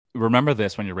remember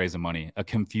this when you're raising money. A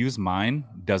confused mind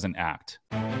doesn't act.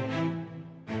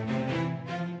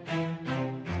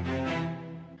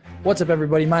 What's up,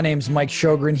 everybody? My name's Mike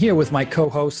Sjogren, here with my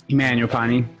co-host, Emmanuel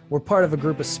Pani. We're part of a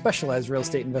group of specialized real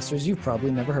estate investors you've probably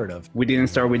never heard of. We didn't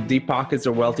start with deep pockets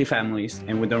or wealthy families,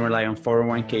 and we don't rely on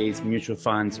 401ks, mutual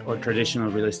funds, or traditional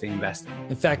real estate investing.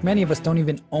 In fact, many of us don't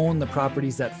even own the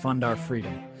properties that fund our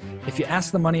freedom. If you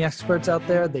ask the money experts out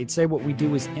there, they'd say what we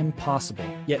do is impossible,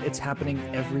 yet it's happening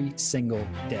every single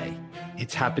day.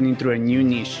 It's happening through a new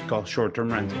niche called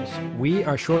short-term rentals. We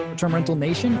are Short-Term Rental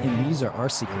Nation, and these are our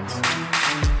secrets.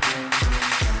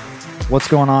 What's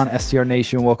going on, STR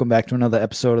Nation? Welcome back to another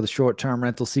episode of the Short-Term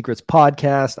Rental Secrets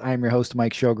podcast. I'm your host,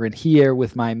 Mike Sjogren, here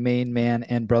with my main man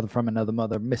and brother from another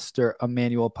mother, Mr.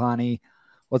 Emmanuel Pani.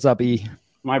 What's up, E?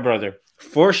 My brother.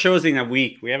 4 shows in a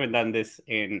week. We haven't done this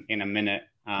in a minute.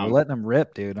 We're letting them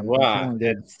rip, dude. Wow,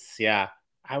 yeah.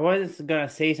 I was going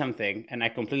to say something, and I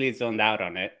completely zoned out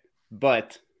on it.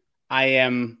 But I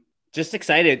am just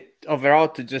excited overall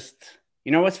to just,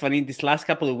 you know what's funny? These last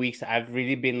couple of weeks, I've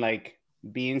really been like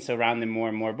being surrounded more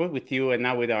and more, but with you and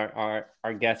now with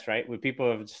our guests, right? With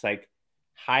people of just like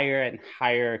higher and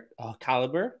higher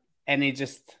caliber. And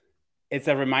it's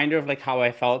a reminder of like how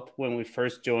I felt when we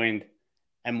first joined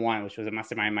M1, which was a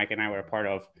mastermind Mike and I were a part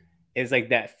of. Is like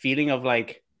that feeling of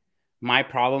like my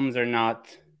problems are not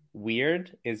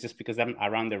weird. It's just because I'm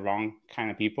around the wrong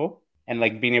kind of people. And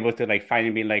like being able to like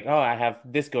finally be like, oh, I have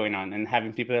this going on, and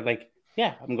having people that like,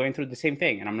 yeah, I'm going through the same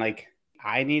thing. And I'm like,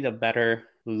 I need a better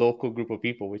local group of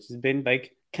people, which has been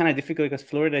like kind of difficult because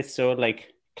Florida is so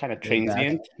like kind of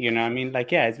transient, you know what I mean?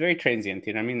 Like, yeah, it's very transient,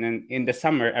 you know what I mean? And in the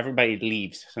summer, everybody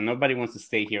leaves. So nobody wants to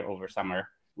stay here over summer,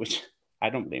 which I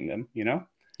don't blame them, you know?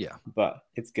 Yeah. But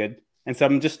it's good. And so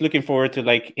I'm just looking forward to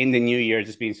like in the new year,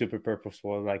 just being super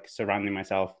purposeful, like surrounding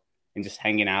myself and just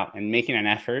hanging out and making an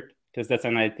effort. Because that's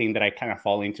another thing that I kind of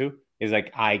fall into is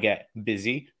like I get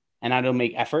busy and I don't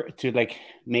make effort to like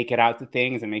make it out to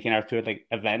things and make it out to like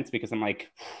events because I'm like,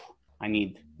 I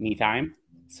need me time.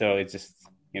 So it's just,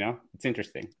 you know, it's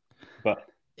interesting. But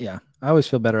yeah, I always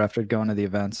feel better after going to the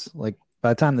events. Like by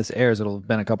the time this airs, it'll have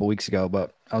been a couple weeks ago,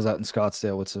 but I was out in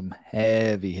Scottsdale with some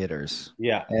heavy hitters.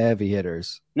 Yeah. Heavy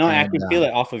hitters. No, and I can feel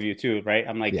it off of you too, right?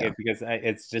 I'm like, yeah. Because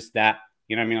it's just that,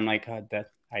 you know what I mean? I'm like, God,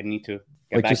 that I need to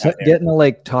like just getting to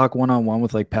like talk one-on-one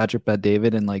with like Patrick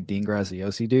Bet-David and like Dean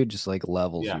Graziosi, dude, just like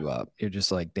levels you up. You're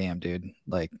just like, damn, dude.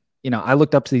 Like, you know, I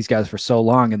looked up to these guys for so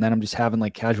long, and then I'm just having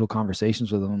like casual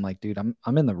conversations with them. I'm like, dude,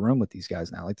 I'm in the room with these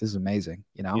guys now. Like, this is amazing,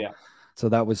 you know? Yeah. So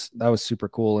that was super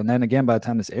cool. And then again, by the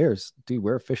time this airs, dude,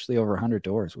 we're officially over 100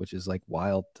 doors, which is like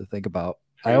wild to think about.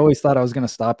 I always thought I was going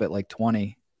to stop at like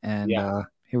 20, and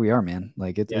here we are, man.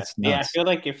 Like it's nuts. Yeah, I feel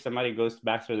like if somebody goes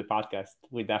back through the podcast,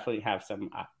 we definitely have some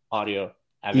audio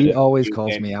evidence. He always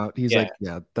calls me out. He's like,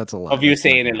 yeah, that's a lot. Of you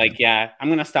saying it like, yeah, I'm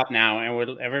going to stop now.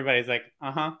 And everybody's like,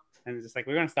 uh-huh. And it's just like,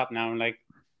 we're going to stop now. I'm like,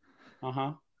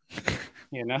 uh-huh.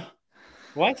 You know?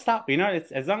 Why stop? You know,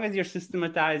 it's as long as you're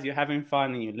systematized, you're having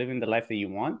fun, and you're living the life that you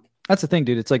want. That's the thing,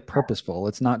 dude. It's like purposeful.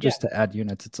 It's not just to add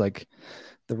units. It's like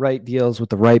the right deals with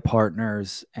the right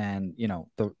partners and, you know,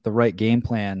 the right game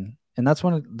plan. And that's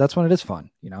when it is fun.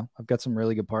 You know, I've got some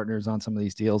really good partners on some of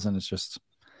these deals, and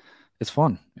it's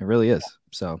fun. It really is.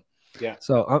 So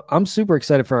I'm super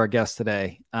excited for our guest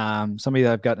today. Somebody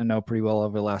that I've gotten to know pretty well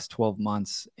over the last 12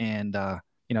 months, and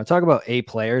you know, talk about A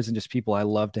players and just people I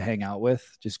love to hang out with.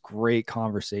 Just great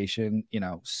conversation. You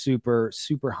know, super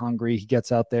hungry. He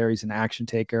gets out there. He's an action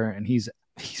taker, and he's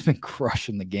been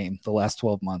crushing the game the last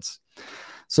 12 months.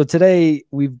 So today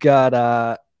we've got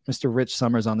Mr. Rich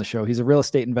Summers on the show. He's a real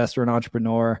estate investor and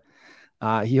entrepreneur.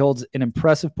 He holds an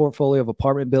impressive portfolio of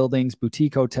apartment buildings,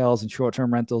 boutique hotels, and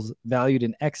short-term rentals valued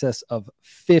in excess of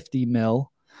 $50 million.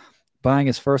 Buying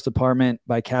his first apartment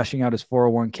by cashing out his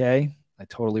 401k. I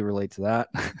totally relate to that.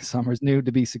 Summers knew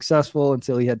to be successful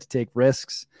until he had to take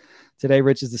risks. Today,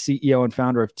 Rich is the CEO and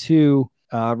founder of 2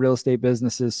 real estate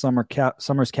businesses,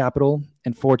 Summers Capital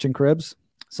and Fortune Cribs.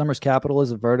 Summers Capital is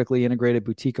a vertically integrated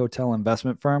boutique hotel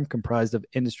investment firm comprised of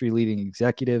industry-leading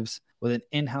executives with an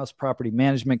in-house property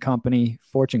management company,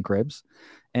 Fortune Cribs,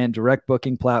 and direct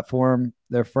booking platform.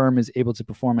 Their firm is able to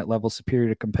perform at levels superior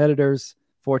to competitors.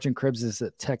 Fortune Cribs is a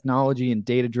technology and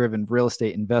data-driven real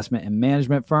estate investment and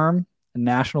management firm. A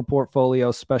national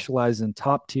portfolio specialized in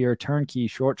top-tier turnkey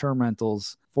short-term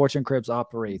rentals. Fortune Cribs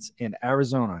operates in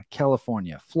Arizona,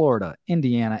 California, Florida,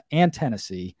 Indiana, and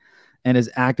Tennessee, and is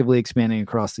actively expanding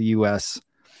across the U.S.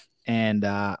 And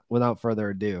without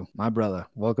further ado, my brother,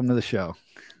 welcome to the show.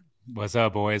 What's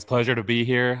up, boys? Pleasure to be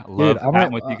here. Dude, Love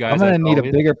chatting with you guys. I'm gonna as need always.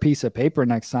 a bigger piece of paper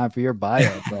next time for your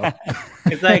bio, bro.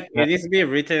 It's like it needs to be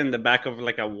written in the back of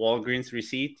like a Walgreens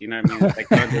receipt. You know what I mean? It's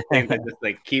like one of the things that just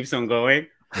like keeps on going.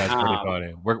 That's pretty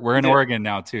funny. We're in Oregon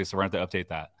now too, so we're going to have to update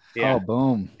that. Yeah. Oh,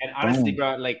 boom. And honestly, boom.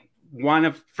 bro, like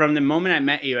from the moment I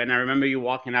met you, and I remember you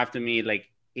walking after me, like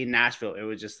in Nashville, it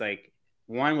was just like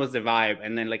one was the vibe,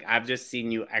 and then like I've just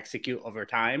seen you execute over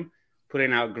time,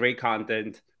 putting out great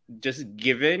content, just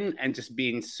giving and just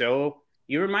being so.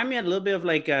 You remind me a little bit of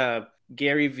like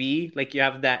Gary V. Like you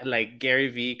have that like Gary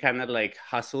V kind of like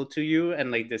hustle to you,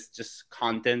 and like this just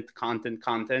content,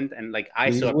 and like I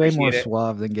He's so way appreciate more it.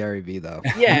 suave than Gary V, though.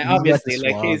 Yeah, He's got obviously,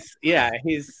 the like suave.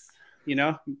 he's you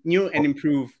know new and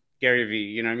improved Gary V.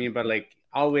 You know what I mean? But like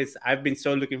always, I've been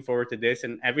so looking forward to this,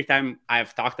 and every time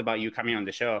I've talked about you coming on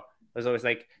the show, I was always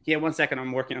like, "Yeah, 1 second,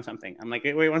 I'm working on something." I'm like,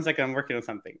 "Wait, 1 second, I'm working on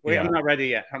something." Wait, Yeah. I'm not ready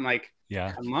yet. I'm like,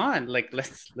 Yeah. "Come on, like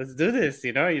let's do this."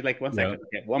 You know, you're like, 1 second,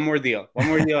 okay, one more deal,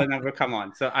 and then we'll come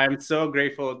on. So I'm so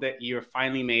grateful that you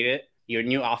finally made it. Your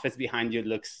new office behind you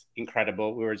looks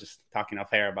incredible. We were just talking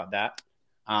off air about that.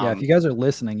 Yeah, if you guys are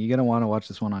listening, you're gonna want to watch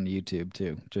this one on YouTube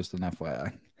too. Just an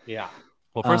FYI. Yeah.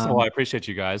 Well, first of all, I appreciate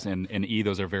you guys, and E,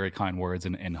 those are very kind words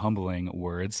and humbling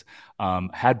words.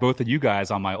 Had both of you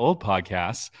guys on my old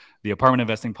podcast, the Apartment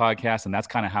Investing Podcast, and that's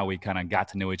kind of how we kind of got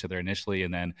to know each other initially,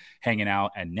 and then hanging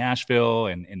out at Nashville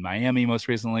and in Miami most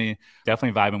recently.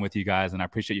 Definitely vibing with you guys, and I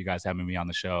appreciate you guys having me on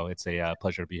the show. It's a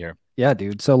pleasure to be here. Yeah,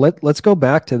 dude. So let's go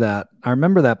back to that. I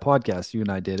remember that podcast you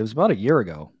and I did. It was about a year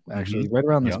ago, actually, right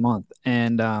around this month,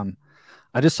 and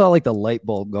I just saw like the light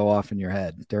bulb go off in your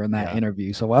head during that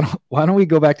interview. So why don't we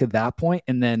go back to that point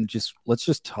and then let's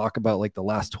just talk about like the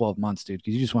last 12 months, dude,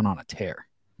 because you just went on a tear.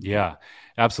 Yeah,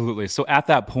 absolutely. So at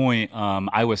that point,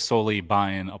 I was solely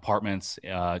buying apartments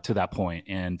to that point.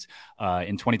 And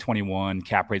in 2021,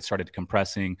 cap rates started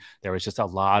compressing. There was just a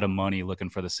lot of money looking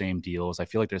for the same deals. I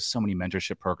feel like there's so many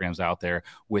mentorship programs out there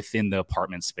within the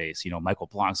apartment space. You know, Michael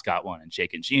Blanc's got one, and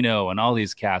Jake and Gino, and all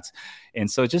these cats. And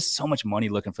so just so much money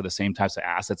looking for the same types of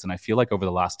assets. And I feel like over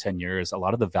the last 10 years, a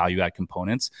lot of the value add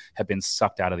components have been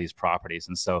sucked out of these properties.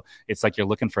 And so it's like you're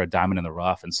looking for a diamond in the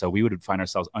rough. And so we would find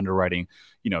ourselves underwriting,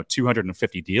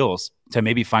 250 deals to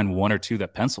maybe find one or two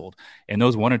that penciled. And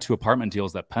those one or two apartment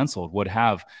deals that penciled would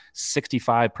have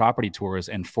 65 property tours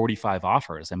and 45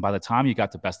 offers. And by the time you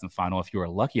got to best and final, if you were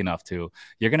lucky enough to,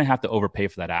 you're going to have to overpay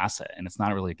for that asset. And it's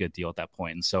not really a good deal at that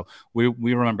point. And so we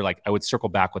remember, like, I would circle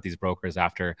back with these brokers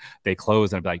after they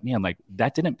closed, and I'd be like, man, like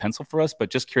that didn't pencil for us, but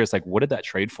just curious, like, what did that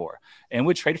trade for? And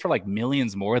we'd trade for like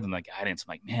millions more than the guidance.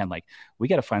 I'm like, man, like we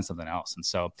got to find something else. And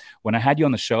so when I had you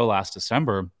on the show last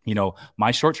December,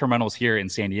 my short-term rentals here in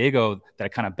San Diego that I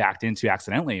kind of backed into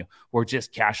accidentally were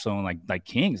just cash flowing like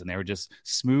kings, and they were just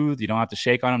smooth. You don't have to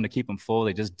shake on them to keep them full.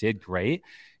 They just did great.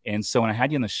 And so when I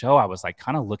had you on the show, I was like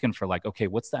kind of looking for like, okay,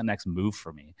 what's that next move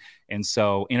for me? And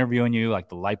so interviewing you, like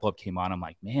the light bulb came on. I'm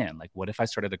like, man, like what if I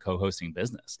started a co-hosting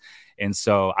business? And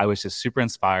so I was just super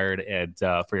inspired. And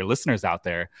for your listeners out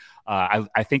there,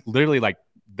 I think literally like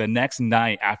the next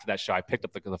night after that show, I picked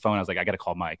up the phone. I was like, I got to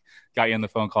call Mike. Got you on the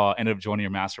phone call, ended up joining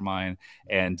your mastermind.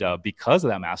 And because of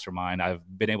that mastermind, I've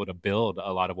been able to build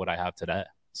a lot of what I have today.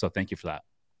 So thank you for that.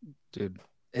 Dude,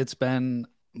 it's been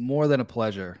more than a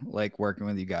pleasure, like working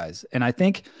with you guys. And I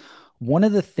think one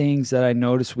of the things that I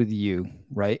noticed with you,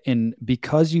 right, and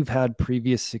because you've had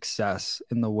previous success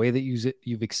in the way that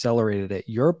you've accelerated it,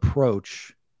 your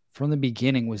approach from the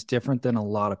beginning was different than a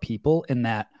lot of people in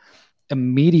that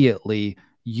immediately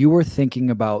you were thinking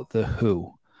about the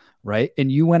who, right? And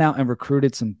you went out and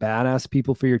recruited some badass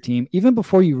people for your team, even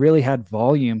before you really had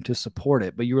volume to support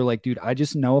it. But you were like, dude, I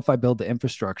just know if I build the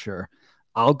infrastructure,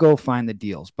 I'll go find the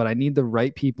deals, but I need the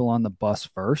right people on the bus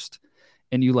first.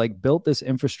 And you like built this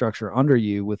infrastructure under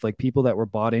you with like people that were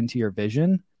bought into your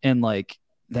vision. And like,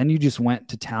 then you just went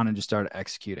to town and just started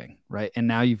executing. Right. And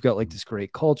now you've got like this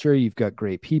great culture. You've got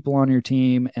great people on your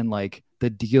team, and like the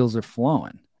deals are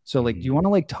flowing. So like, do you want to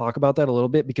like talk about that a little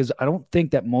bit? Because I don't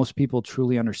think that most people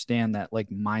truly understand that like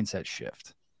mindset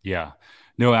shift. Yeah,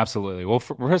 no, absolutely. Well,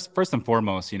 first and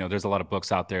foremost, there's a lot of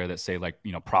books out there that say like,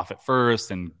 profit first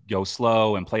and go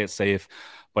slow and play it safe.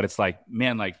 But it's like,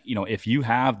 man, like, if you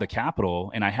have the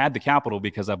capital, and I had the capital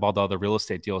because I bought all the real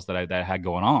estate deals that I had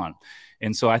going on.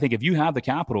 And so I think if you have the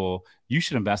capital, you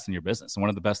should invest in your business. And one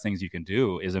of the best things you can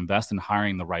do is invest in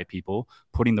hiring the right people,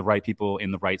 putting the right people in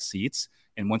the right seats.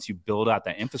 And once you build out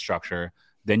that infrastructure,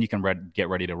 then you can get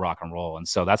ready to rock and roll. And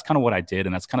so that's kind of what I did.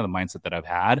 And that's kind of the mindset that I've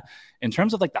had. In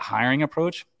terms of like the hiring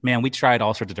approach, man, we tried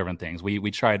all sorts of different things.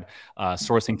 We tried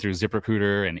sourcing through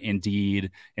ZipRecruiter and Indeed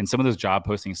and some of those job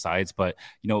posting sites. But,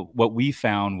 what we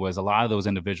found was a lot of those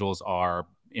individuals are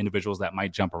individuals that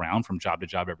might jump around from job to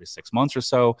job every 6 months or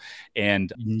so.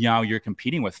 And now you're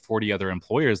competing with 40 other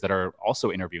employers that are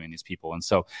also interviewing these people. And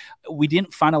so we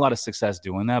didn't find a lot of success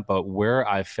doing that. But where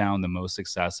I've found the most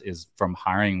success is from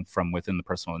hiring from within the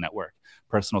personal network,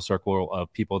 personal circle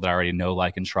of people that I already know,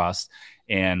 like, and trust.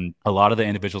 And a lot of the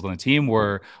individuals on the team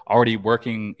were already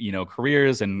working,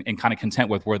 careers and kind of content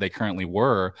with where they currently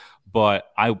were.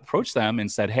 But I approached them and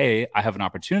said, hey, I have an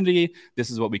opportunity. This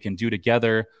is what we can do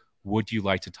together. Would you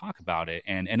like to talk about it?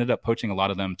 And ended up poaching a lot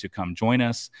of them to come join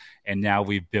us. And now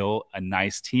we've built a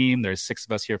nice team. There's 6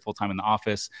 of us here full-time in the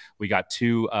office. We got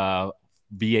 2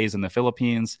 VAs in the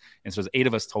Philippines. And so there's 8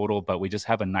 of us total, but we just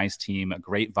have a nice team, a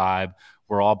great vibe.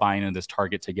 We're all buying into this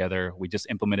target together. We just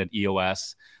implemented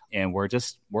EOS and we're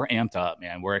amped up,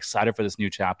 man. We're excited for this new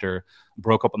chapter.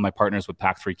 Broke up with my partners with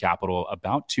Pack 3 Capital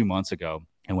about 2 months ago.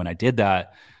 And when I did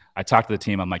that, I talked to the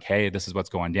team. I'm like, hey, this is what's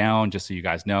going down. Just so you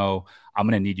guys know, I'm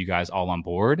going to need you guys all on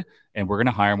board and we're going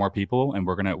to hire more people and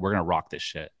we're going to rock this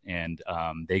shit. And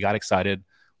they got excited.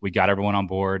 We got everyone on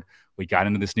board. We got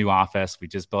into this new office. We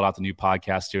just built out the new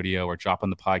podcast studio. We're dropping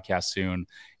the podcast soon,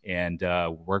 and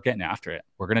we're getting after it.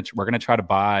 We're gonna try to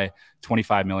buy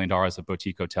 $25 million of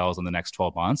boutique hotels in the next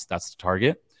 12 months. That's the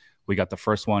target. We got the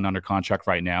first one under contract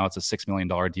right now. It's a $6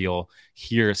 million deal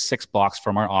here, 6 blocks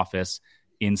from our office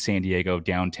in San Diego,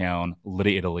 downtown,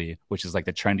 Little Italy, which is like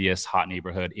the trendiest hot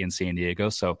neighborhood in San Diego.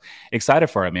 So excited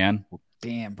for it, man.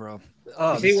 Damn, bro.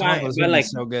 Oh, see why? Like,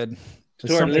 so good.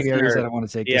 There's so many areas that I want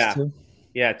to take this to.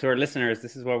 Yeah, to our listeners,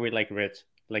 this is where we like Rich.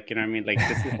 Like, you know what I mean? Like,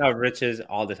 this is how Rich is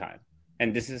all the time.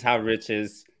 And this is how Rich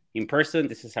is in person.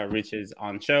 This is how Rich is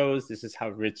on shows. This is how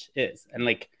Rich is. And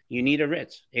like, you need a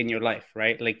Rich in your life,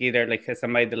 right? Like either like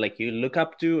somebody that like you look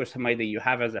up to or somebody that you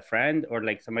have as a friend or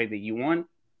like somebody that you want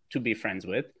to be friends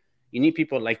with. You need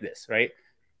people like this, right?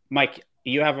 Mike,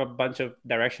 you have a bunch of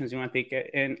directions you want to take it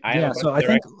in. I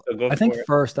think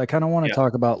first I kind of want to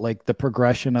talk about like the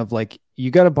progression of like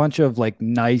you got a bunch of like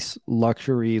nice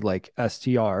luxury like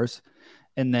STRs,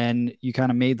 and then you kind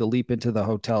of made the leap into the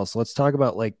hotel. So let's talk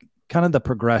about like kind of the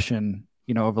progression,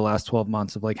 over the last 12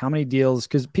 months of like how many deals,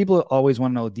 because people always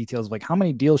want to know the details of like how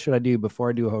many deals should I do before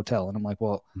I do a hotel, and I'm like,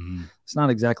 well, it's not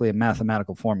exactly a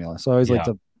mathematical formula. So I always like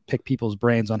to pick people's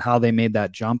brains on how they made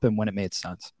that jump and when it made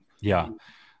sense. Yeah.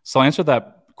 So I'll answer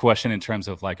that question in terms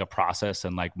of like a process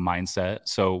and like mindset.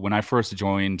 So when I first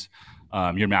joined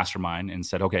your mastermind and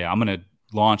said, okay, I'm going to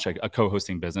launch a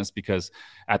co-hosting business, because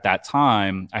at that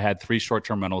time I had 3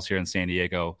 short-term rentals here in San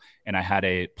Diego and I had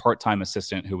a part-time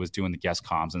assistant who was doing the guest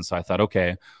comms. And so I thought,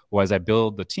 okay, well, as I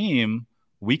build the team,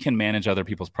 we can manage other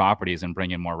people's properties and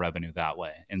bring in more revenue that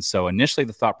way. And so initially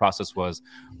the thought process was,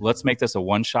 let's make this a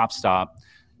one-shop stop.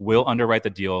 We'll underwrite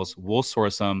the deals. We'll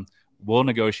source them. We'll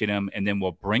negotiate them, and then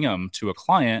we'll bring them to a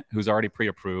client who's already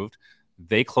pre-approved.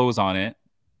 They close on it,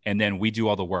 and then we do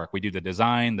all the work. We do the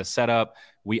design, the setup,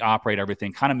 we operate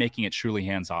everything, kind of making it truly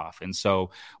hands-off. And so,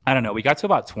 I don't know, we got to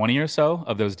about 20 or so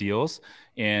of those deals,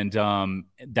 and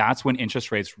that's when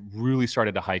interest rates really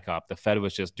started to hike up. The Fed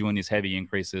was just doing these heavy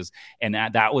increases, and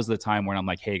that was the time when I'm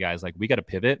like, hey guys, like we got to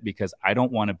pivot, because I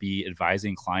don't want to be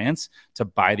advising clients to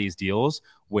buy these deals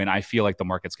when I feel like the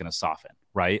market's going to soften,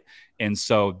 right? And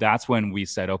so that's when we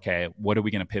said, okay, what are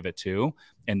we going to pivot to?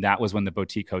 And that was when the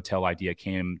boutique hotel idea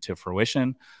came to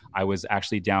fruition. I was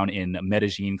actually down in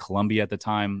Medellin, Colombia at the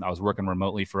time. I was working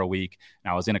remotely for a week,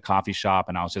 and I was in a coffee shop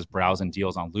and I was just browsing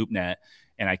deals on LoopNet.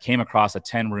 And I came across a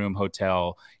 10-room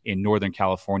hotel in Northern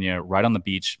California, right on the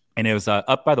beach. And it was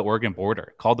up by the Oregon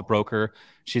border. Called the broker.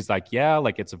 She's like, yeah,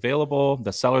 like it's available.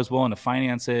 The seller's willing to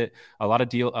finance it. A lot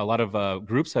of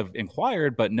groups have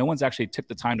inquired, but no one's actually took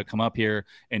the time to come up here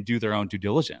and do their own due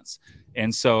diligence.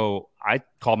 And so I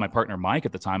called my partner, Mike,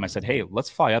 at the time. I said, hey,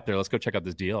 let's fly up there. Let's go check out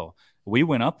this deal. We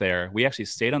went up there. We actually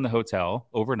stayed on the hotel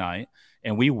overnight.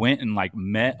 And we went and like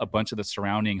met a bunch of the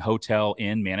surrounding hotel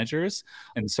inn managers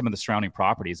and some of the surrounding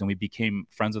properties. And we became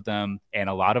friends with them. And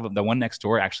a lot of them, the one next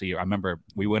door, actually, I remember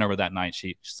we went over that night.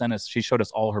 She showed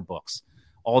us all her books,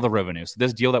 all the revenue. So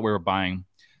this deal that we were buying,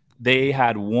 they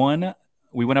had one,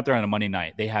 we went up there on a Monday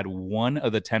night. They had one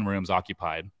of the 10 rooms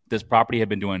occupied. This property had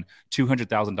been doing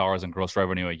 $200,000 in gross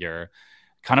revenue a year,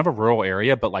 kind of a rural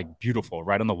area, but like beautiful,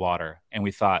 right on the water. And we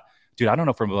thought, dude, I don't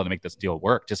know if we're able to make this deal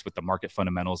work just with the market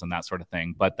fundamentals and that sort of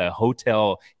thing. But the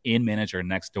hotel inn manager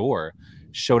next door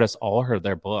showed us all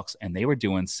their books, and they were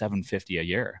doing $750 a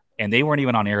year. And they weren't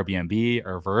even on Airbnb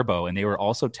or Vrbo, and they were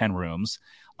also 10 rooms.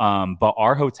 But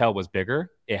our hotel was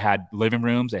bigger. It had living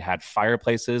rooms, it had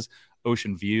fireplaces,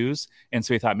 ocean views. And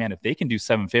so we thought, man, if they can do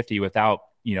 $750 without,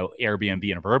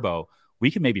 Airbnb and Vrbo, we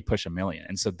can maybe push $1 million.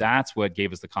 And so that's what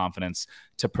gave us the confidence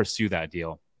to pursue that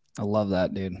deal. I love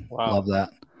that, dude. Wow. Love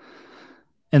that.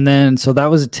 And then, so that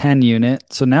was a 10 unit.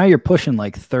 So now you're pushing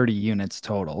like 30 units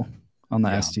total on the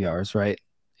Yeah. STRs, right?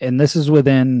 And this is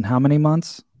within how many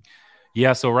months?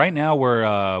 Yeah, so right now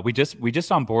we just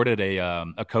onboarded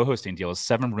a co-hosting deal, a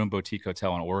 7-room boutique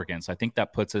hotel in Oregon. So I think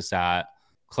that puts us at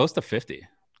close to 50.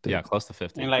 Dude. Yeah, close to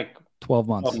 50. In like 12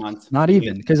 months. 12 months. Not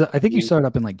even, because I think you started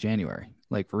up in like January,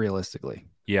 like realistically.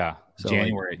 Yeah, So,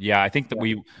 January. Yeah, I think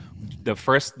that the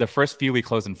first few we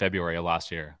closed in February of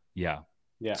last year. Yeah.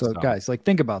 Yeah. So guys, like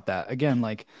think about that. Again,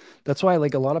 like that's why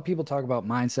like a lot of people talk about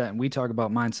mindset and we talk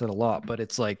about mindset a lot, but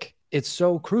it's like it's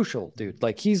so crucial, dude.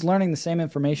 Like he's learning the same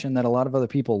information that a lot of other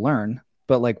people learn,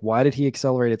 but like why did he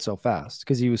accelerate it so fast?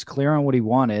 Because he was clear on what he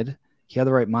wanted. He had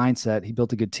the right mindset. He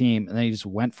built a good team and then he just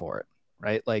went for it,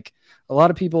 right? Like a lot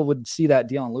of people would see that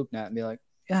deal on LoopNet and be like,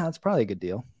 yeah, that's probably a good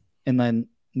deal. And then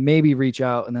maybe reach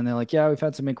out and then they're like, yeah, we've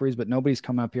had some inquiries, but nobody's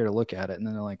come up here to look at it. And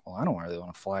then they're like, well, I don't really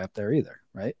want to fly up there either.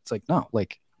 Right. It's like, no,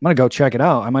 like I'm going to go check it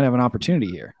out. I might have an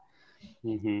opportunity here.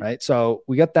 Mm-hmm. Right. So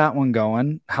we got that one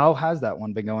going. How has that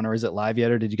one been going, or is it live yet?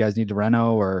 Or did you guys need to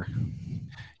reno or?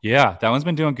 Yeah, that one's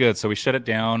been doing good. So we shut it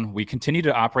down. We continued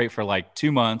to operate for like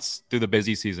 2 months through the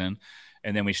busy season.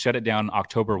 And then we shut it down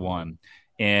October 1.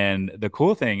 And the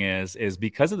cool thing is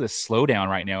because of the slowdown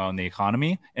right now in the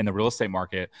economy and the real estate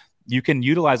market, you can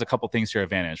utilize a couple things to your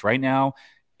advantage. Right now,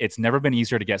 it's never been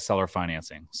easier to get seller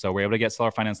financing. So we're able to get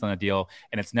seller finance on a deal,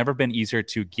 and it's never been easier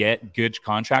to get good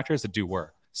contractors to do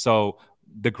work. So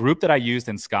the group that I used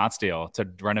in Scottsdale to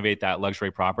renovate that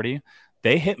luxury property,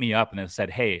 they hit me up and they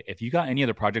said, hey, if you got any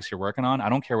other projects you're working on, I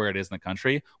don't care where it is in the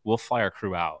country, we'll fly our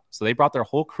crew out. So they brought their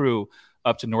whole crew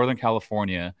up to Northern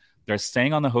California. They're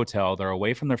staying on the hotel. They're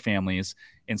away from their families.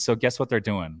 And so guess what they're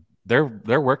doing?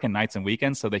 They're working nights and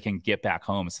weekends so they can get back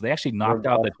home. So they actually knocked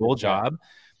out the whole job,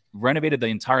 renovated the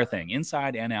entire thing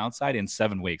inside and outside in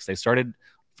 7 weeks. They started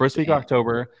first week of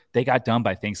October. They got done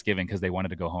by Thanksgiving because they wanted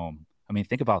to go home. I mean,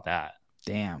 think about that.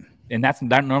 Damn. And that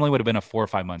normally would have been a 4 or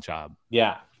 5 month job.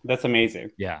 Yeah, that's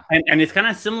amazing. Yeah. And it's kind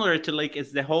of similar to like,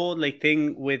 it's the whole like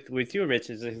thing with you,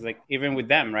 Rich, is like, even with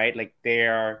them, right? Like they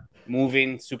are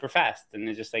moving super fast and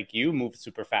it's just like you move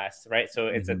super fast, right? So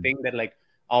it's a thing that like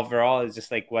overall is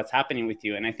just like what's happening with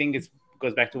you. And I think it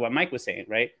goes back to what Mike was saying,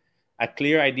 right? A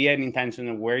clear idea and intention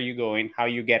of where you're going, how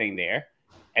you're getting there,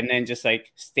 and then just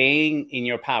like staying in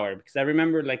your power. Because I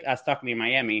remember like us talking in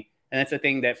Miami, and that's the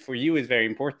thing that for you is very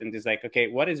important, is like, okay,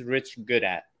 what is Rich good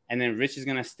at? And then Rich is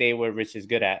going to stay where Rich is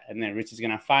good at. And then Rich is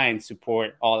going to find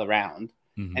support all around.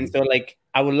 And so like,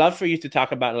 I would love for you to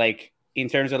talk about like, in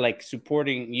terms of like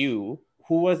supporting you,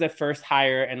 who was the first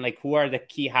hire and like, who are the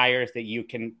key hires that you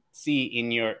can see in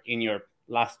your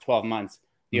last 12 months?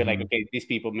 You're like, okay, these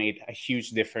people made a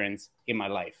huge difference in my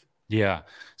life. Yeah.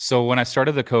 So when I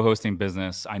started the co-hosting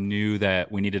business, I knew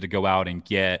that we needed to go out and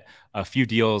get a few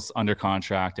deals under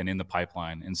contract and in the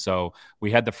pipeline. And so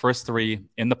we had the first 3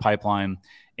 in the pipeline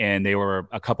and they were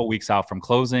a couple weeks out from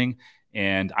closing.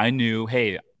 And I knew,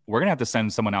 hey, we're going to have to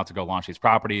send someone out to go launch these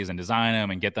properties and design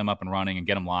them and get them up and running and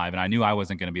get them live. And I knew I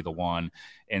wasn't going to be the one.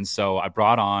 And so I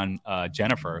brought on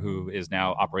Jennifer, who is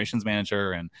now operations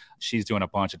manager, and she's doing a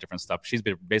bunch of different stuff. She's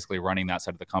been basically running that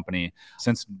side of the company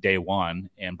since day one,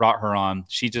 and brought her on.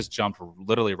 She just jumped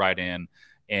literally right in.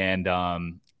 And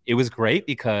it was great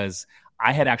because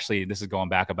I had actually, this is going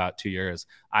back about 2 years,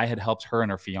 I had helped her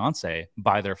and her fiance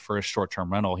buy their first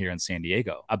short-term rental here in San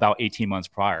Diego about 18 months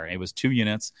prior. It was 2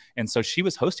 units. And so she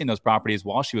was hosting those properties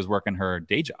while she was working her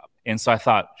day job. And so I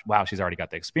thought, wow, she's already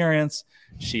got the experience.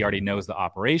 She already knows the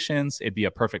operations. It'd be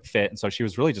a perfect fit. And so she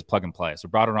was really just plug and play. So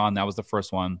brought her on. That was the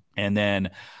first one. And then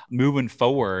moving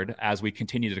forward, as we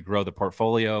continued to grow the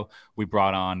portfolio, we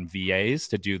brought on VAs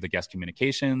to do the guest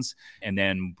communications, and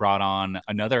then brought on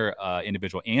another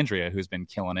individual, Andrea, who's been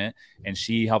killing it. And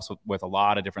she helps with a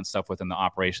lot of different stuff within the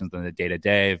operations and the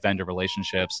day-to-day vendor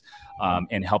relationships,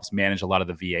 and helps manage a lot of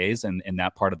the VAs and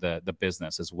that part of the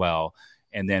business as well.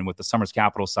 And then with the Summers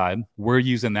Capital side, we're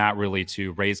using that really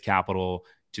to raise capital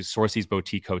to source these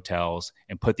boutique hotels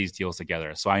and put these deals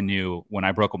together. So I knew when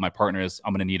I broke with my partners,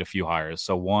 I'm going to need a few hires.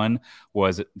 So one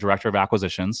was director of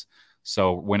acquisitions.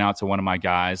 So went out to one of my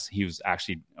guys. He was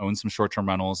actually owned some short-term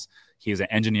rentals. He's an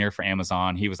engineer for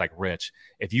Amazon. He was like, Rich,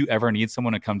 if you ever need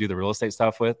someone to come do the real estate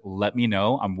stuff with, let me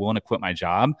know. I'm willing to quit my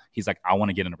job. He's like, I want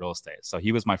to get into real estate. So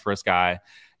he was my first guy.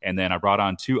 And then I brought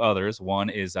on 2 others. One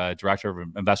is director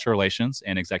of investor relations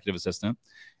and executive assistant.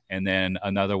 And then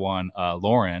another one,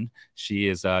 Lauren, she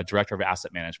is director of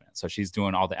asset management. So she's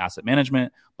doing all the asset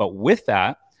management. But with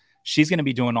that, she's going to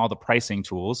be doing all the pricing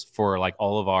tools for like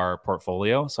all of our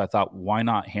portfolio. So I thought, why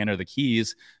not hand her the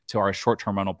keys to our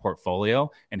short-term rental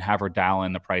portfolio and have her dial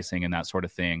in the pricing and that sort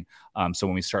of thing. So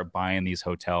when we start buying these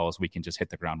hotels, we can just hit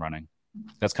the ground running.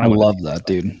 That's kind of love that,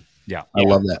 dude. Yeah. I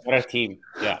love that. What a team.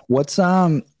 Yeah. What's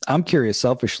I'm curious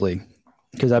selfishly,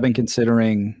 because I've been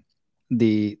considering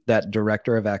that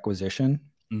director of acquisition.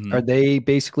 Mm-hmm. Are they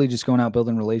basically just going out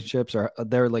building relationships, or are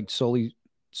they like solely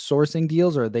sourcing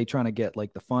deals, or are they trying to get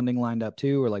like the funding lined up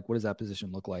too, or like what does that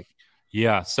position look like?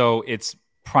 Yeah. So it's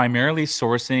primarily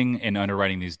sourcing and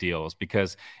underwriting these deals,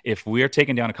 because if we're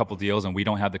taking down a couple deals and we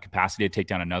don't have the capacity to take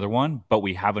down another one, but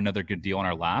we have another good deal in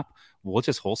our lap, we'll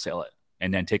just wholesale it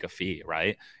and then take a fee,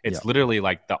 right? It's literally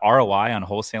like the ROI on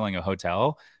wholesaling a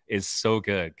hotel is so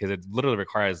good because it literally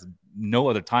requires no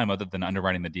other time other than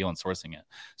underwriting the deal and sourcing it.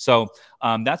 So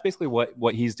that's basically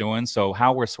what he's doing. So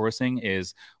how we're sourcing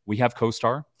is we have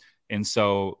CoStar. And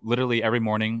so literally every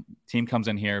morning, team comes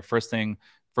in here. First thing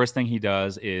he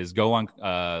does is go on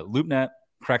LoopNet,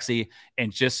 Crexi,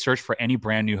 and just search for any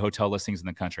brand new hotel listings in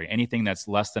the country. Anything that's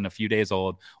less than a few days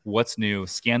old, what's new,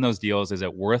 scan those deals. Is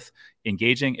it worth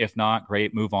engaging? If not,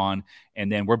 great, move on.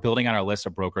 And then we're building out our list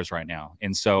of brokers right now.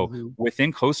 And so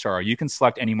within CoStar, you can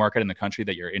select any market in the country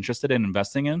that you're interested in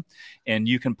investing in, and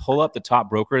you can pull up the top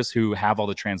brokers who have all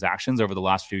the transactions over the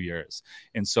last few years.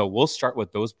 And so we'll start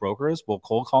with those brokers. We'll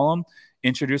cold call them,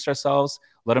 introduce ourselves,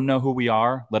 let them know who we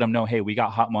are, let them know, hey, we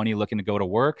got hot money looking to go to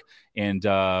work, and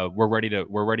we're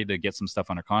ready to get some stuff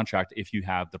under contract if you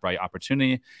have the right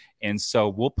opportunity. And so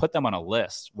we'll put them on a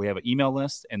list. We have an email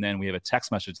list, and then we have a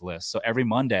text message list. So every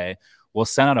Monday, we'll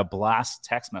send out a blast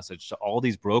text message to all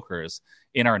these brokers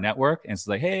in our network. And it's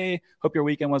like, hey, hope your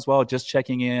weekend was well. Just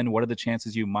checking in. What are the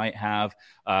chances you might have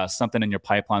something in your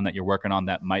pipeline that you're working on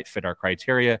that might fit our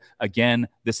criteria? Again,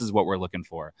 this is what we're looking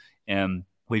for. And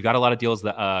we've got a lot of deals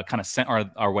that kind of sent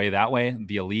our way that way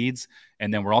via leads.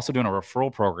 And then we're also doing a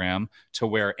referral program to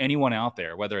where anyone out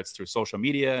there, whether it's through social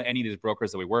media, any of these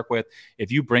brokers that we work with,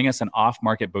 if you bring us an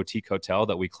off-market boutique hotel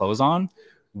that we close on,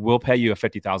 we'll pay you a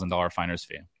 $50,000 finder's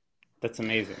fee. That's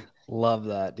amazing. Love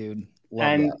that, dude.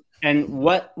 Love that. And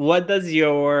what does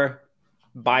your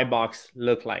buy box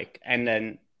look like? And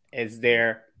then is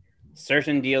there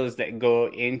certain deals that go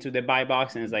into the buy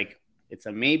box and it's like, it's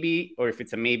a maybe, or if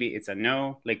it's a maybe, it's a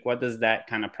no? Like, what does that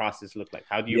kind of process look like?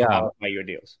 How do you qualify your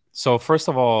deals? So first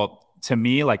of all, to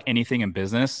me, like anything in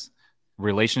business,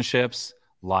 relationships,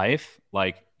 life,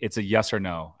 like it's a yes or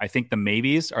no. I think the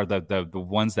maybes are the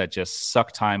ones that just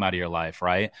suck time out of your life,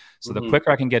 right? So the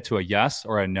quicker I can get to a yes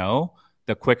or a no,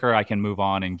 the quicker I can move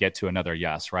on and get to another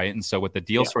yes, right? And so with the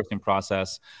deal sourcing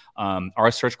process,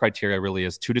 our search criteria really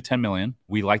is 2 to 10 million.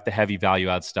 We like the heavy value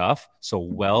add stuff. So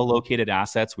well-located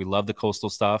assets. We love the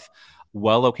coastal stuff.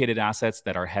 Well-located assets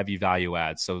that are heavy value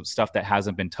add. So stuff that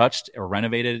hasn't been touched or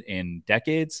renovated in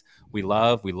decades. We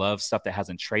love stuff that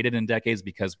hasn't traded in decades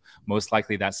because most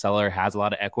likely that seller has a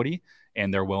lot of equity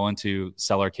and they're willing to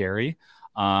sell or carry.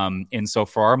 And so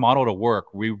for our model to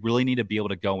work, we really need to be able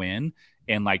to go in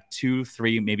and like 2,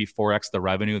 3, maybe 4x the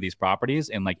revenue of these properties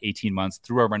in like 18 months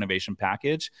through our renovation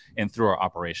package and through our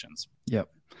operations. Yep.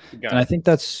 And I think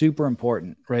that's super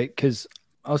important, right? Because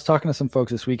I was talking to some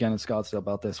folks this weekend in Scottsdale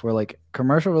about this, where like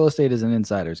commercial real estate is an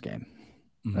insider's game,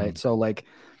 right? So like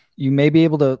you may be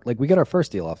able to, like we got our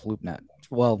first deal off LoopNet.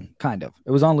 Well, kind of.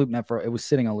 It was on LoopNet it was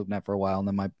sitting on LoopNet for a while, and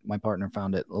then my partner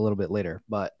found it a little bit later.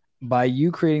 But by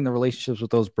you creating the relationships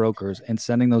with those brokers and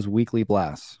sending those weekly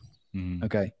blasts,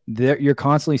 okay, you're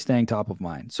constantly staying top of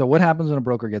mind. So what happens when a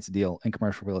broker gets a deal in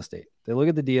commercial real estate? They look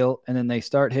at the deal and then they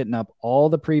start hitting up all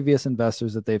the previous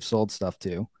investors that they've sold stuff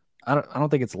to. I don't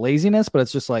think it's laziness, but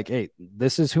it's just like, hey,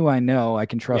 this is who I know I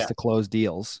can trust to close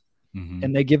deals.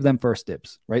 And they give them first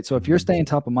dibs, right? So if you're staying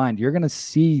top of mind, you're going to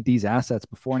see these assets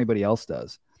before anybody else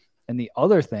does. And the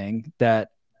other thing that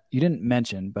you didn't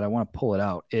mention, but I want to pull it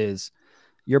out, is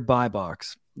your buy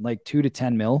box, like 2 to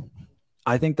 10 mil.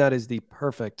 I think that is the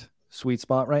perfect sweet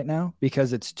spot right now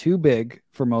because it's too big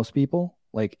for most people,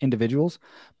 like individuals,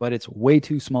 but it's way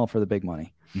too small for the big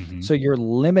money. So you're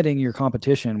limiting your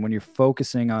competition when you're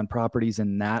focusing on properties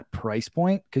in that price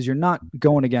point because you're not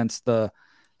going against the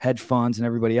hedge funds and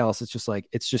everybody else. It's just like,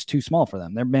 it's just too small for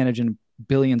them. They're managing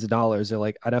billions of dollars. They're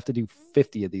like, I'd have to do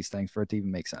 50 of these things for it to even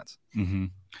make sense.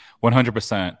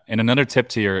 100%. And another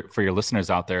tip for your listeners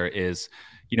out there is,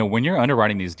 when you're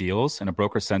underwriting these deals and a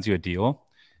broker sends you a deal,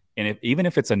 and even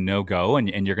if it's a no-go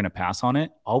and you're going to pass on it,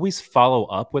 always follow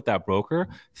up with that broker,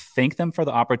 thank them for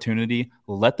the opportunity,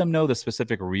 let them know the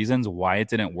specific reasons why it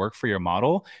didn't work for your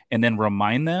model, and then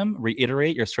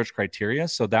reiterate your search criteria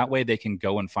so that way they can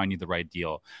go and find you the right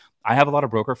deal. I have a lot of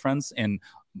broker friends, and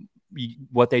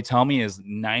what they tell me is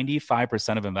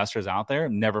 95% of investors out there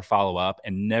never follow up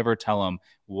and never tell them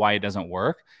why it doesn't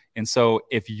work. And so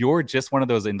if you're just one of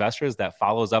those investors that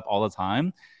follows up all the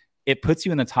time, it puts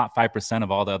you in the top 5%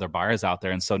 of all the other buyers out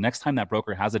there. And so next time that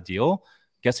broker has a deal,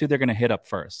 guess who they're going to hit up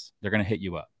first? They're going to hit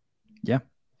you up. Yeah.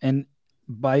 And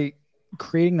by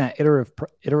creating that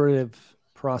iterative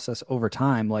process over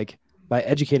time, like by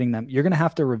educating them, you're going to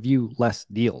have to review less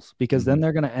deals, because then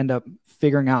they're going to end up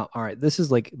figuring out, all right, this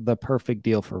is like the perfect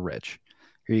deal for Rich.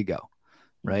 Here you go.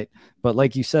 Right. But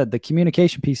like you said, the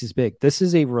communication piece is big. This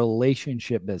is a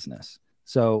relationship business.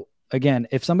 So again,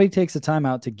 if somebody takes the time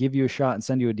out to give you a shot and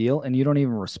send you a deal and you don't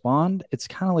even respond, it's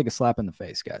kind of like a slap in the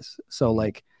face, guys. So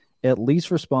like, at least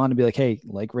respond and be like, hey,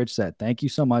 like Rich said, thank you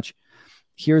so much.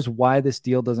 Here's why this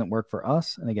deal doesn't work for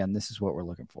us. And again, this is what we're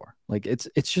looking for. Like it's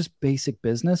just basic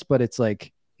business, but it's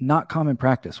like not common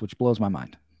practice, which blows my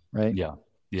mind. Right. Yeah.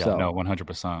 So, no,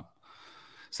 100%.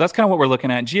 So that's kind of what we're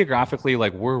looking at geographically.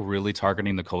 Like we're really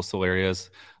targeting the coastal areas.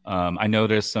 I know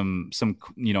there's some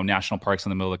national parks in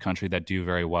the middle of the country that do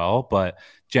very well, but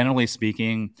generally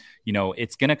speaking,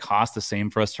 it's going to cost the same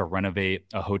for us to renovate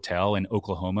a hotel in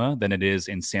Oklahoma than it is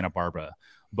in Santa Barbara.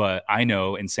 But I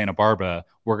know in Santa Barbara,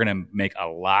 we're going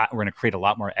to create a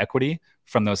lot more equity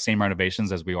from those same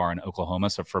renovations as we are in Oklahoma.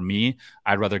 So for me,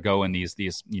 I'd rather go in these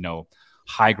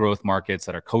high growth markets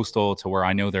that are coastal to where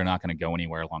I know they're not going to go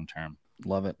anywhere long term.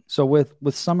 Love it. So with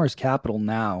Summers Capital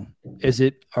now,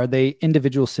 are they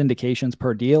individual syndications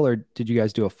per deal, or did you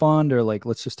guys do a fund, or like,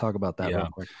 let's just talk about that real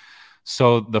quick.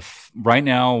 So right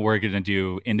now we're going to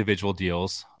do individual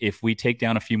deals. If we take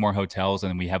down a few more hotels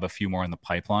and we have a few more in the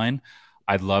pipeline,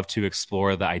 I'd love to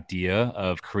explore the idea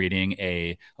of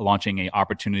launching a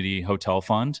opportunity hotel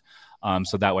fund.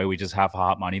 So that way we just have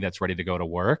hot money that's ready to go to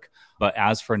work. But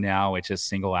as for now, it's just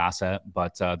single asset.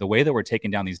 But the way that we're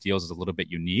taking down these deals is a little bit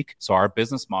unique. So our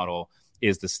business model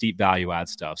is the steep value add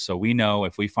stuff. So we know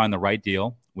if we find the right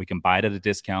deal, we can buy it at a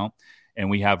discount, and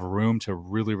we have room to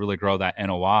really, really grow that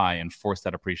NOI and force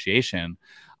that appreciation.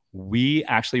 We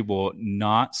actually will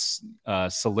not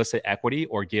solicit equity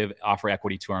or offer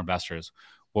equity to our investors.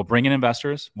 We'll bring in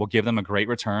investors. We'll give them a great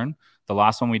return. The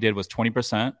last one we did was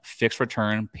 20% fixed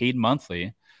return paid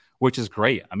monthly, which is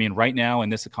great. I mean, right now in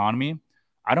this economy,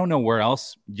 I don't know where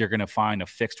else you're going to find a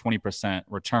fixed 20%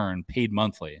 return paid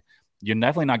monthly. You're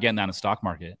definitely not getting that in the stock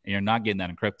market, and you're not getting that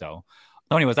in crypto.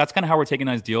 So anyways, that's kind of how we're taking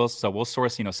those deals. So we'll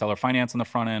source, seller finance on the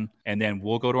front end, and then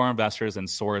we'll go to our investors and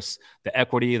source the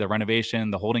equity, the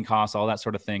renovation, the holding costs, all that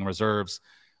sort of thing, reserves.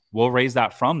 We'll raise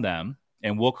that from them,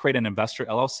 and we'll create an investor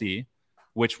LLC,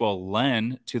 which will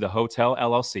lend to the hotel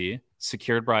LLC,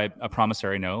 secured by a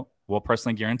promissory note. We'll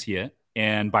personally guarantee it.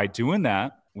 And by doing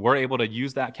that, we're able to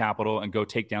use that capital and go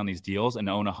take down these deals and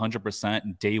own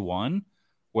 100% day one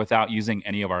without using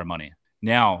any of our money.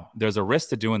 Now, there's a risk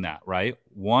to doing that, right?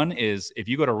 One is if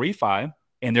you go to refi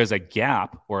and there's a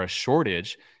gap or a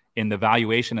shortage in the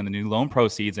valuation and the new loan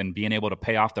proceeds and being able to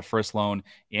pay off the first loan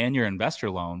and your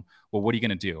investor loan, well, what are you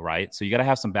going to do, right? So you got to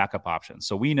have some backup options.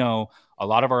 So we know a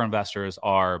lot of our investors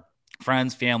are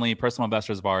friends, family, personal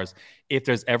investors of ours. If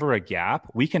there's ever a gap,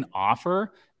 we can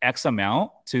offer X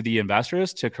amount to the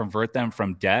investors to convert them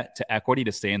from debt to equity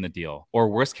to stay in the deal. Or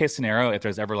worst case scenario, if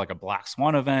there's ever like a black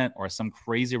swan event or some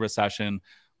crazy recession,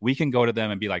 we can go to them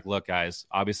and be like, look, guys,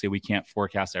 obviously we can't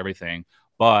forecast everything,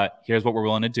 but here's what we're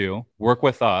willing to do. Work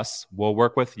with us. We'll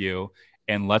work with you.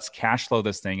 And let's cash flow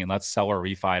this thing and let's sell or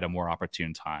refi at a more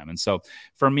opportune time. And so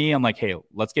for me, I'm like, hey,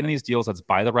 let's get in these deals. Let's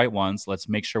buy the right ones. Let's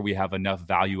make sure we have enough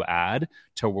value add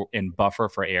and buffer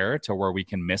for error to where we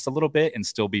can miss a little bit and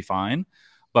still be fine.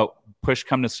 But push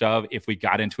come to shove, if we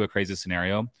got into a crazy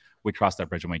scenario, we cross that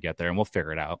bridge when we get there and we'll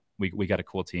figure it out. We got a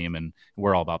cool team and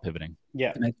we're all about pivoting.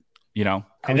 Yeah.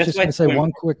 I was just going to say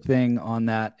one quick thing on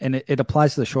that, and it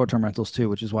applies to the short-term rentals too,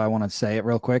 which is why I want to say it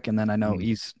real quick. And then I know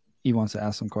he wants to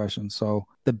ask some questions. So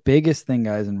the biggest thing,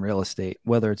 guys, in real estate,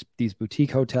 whether it's these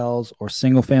boutique hotels or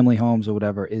single family homes or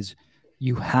whatever, is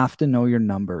you have to know your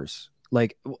numbers.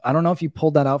 Like, I don't know if you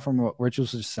pulled that out from what Rich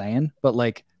was just saying, but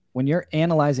like when you're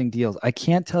analyzing deals, I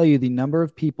can't tell you the number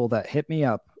of people that hit me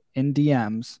up in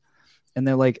DMs and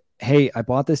they're like, hey, I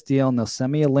bought this deal, and they'll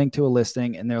send me a link to a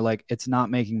listing and they're like, it's not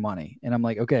making money. And I'm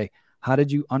like, okay, how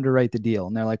did you underwrite the deal?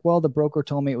 And they're like, well, the broker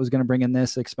told me it was going to bring in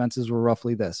this. Expenses were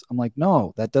roughly this. I'm like,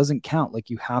 no, that doesn't count. Like,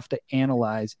 you have to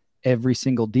analyze every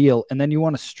single deal. And then you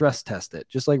want to stress test it,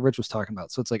 just like Rich was talking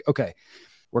about. So it's like, okay,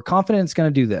 we're confident it's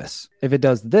going to do this. If it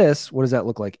does this, what does that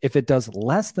look like? If it does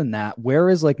less than that, where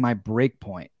is like my break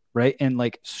point, right? And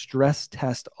like stress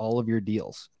test all of your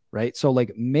deals, right? So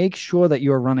like make sure that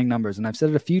you are running numbers. And I've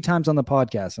said it a few times on the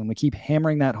podcast, and we keep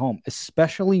hammering that home,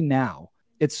 especially now.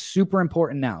 It's super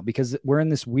important now because we're in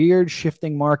this weird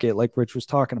shifting market like Rich was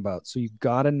talking about. So you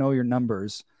got to know your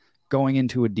numbers going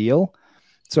into a deal.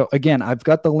 So again, I've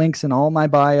got the links in all my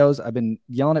bios. I've been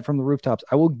yelling it from the rooftops.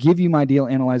 I will give you my deal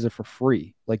analyzer for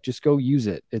free. Like, just go use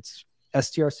it. It's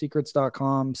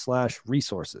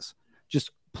strsecrets.com/resources.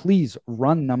 Just please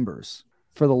run numbers.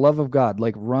 For the love of God,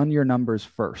 like, run your numbers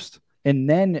first. And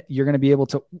then you're going to be able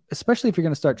to, especially if you're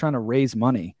going to start trying to raise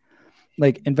money,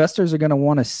 like, investors are going to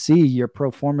want to see your pro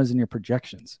formas and your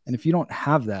projections. And if you don't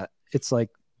have that, it's like,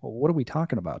 well, what are we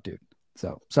talking about, dude?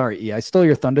 So sorry, E, I stole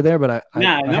your thunder there, but I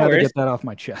had to get that off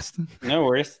my chest. No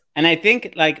worries. And I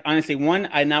think, like, honestly, one,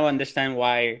 I now understand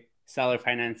why seller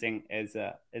financing is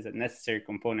a necessary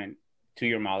component to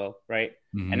your model, right?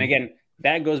 Mm-hmm. And again,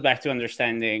 that goes back to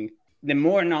understanding the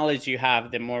more knowledge you have,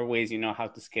 the more ways you know how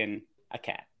to skin a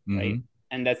cat, right? Mm-hmm.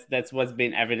 And that's what's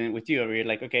been evident with you, where you're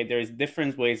like, okay, there's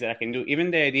different ways that I can do.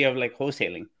 Even the idea of like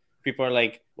wholesaling. People are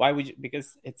like, why would you?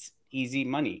 Because it's easy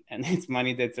money, and it's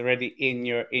money that's already in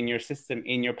your system,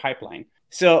 in your pipeline.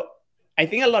 So I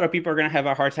think a lot of people are going to have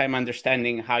a hard time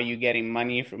understanding how you're getting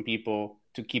money from people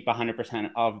to keep 100%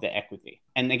 of the equity.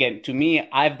 And again, to me,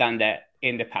 I've done that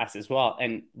in the past as well.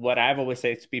 And what I've always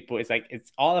said to people is like,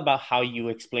 it's all about how you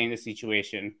explain the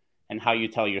situation and how you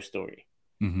tell your story.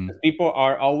 Mm-hmm. People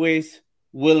are always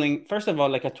willing. First of all,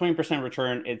 like a 20%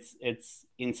 return, it's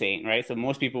insane, right? So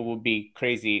most people would be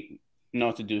crazy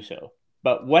not to do so.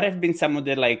 But what have been some of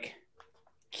the like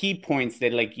key points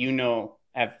that, like,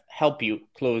 have helped you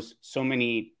close so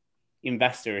many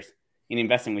investors in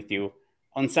investing with you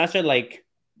on such a like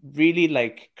really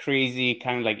like crazy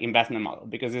kind of like investment model?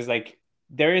 Because it's like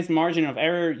there is margin of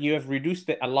error. You have reduced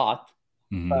it a lot.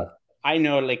 Mm-hmm. But I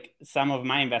know like some of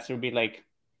my investors would be like,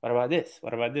 what about this?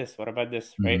 What about this? What about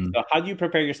this? Right. Mm-hmm. So how do you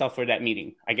prepare yourself for that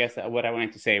meeting? I guess what I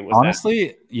wanted to say was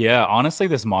honestly,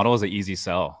 this model is an easy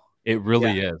sell. It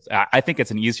really is. I think it's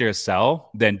an easier sell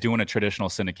than doing a traditional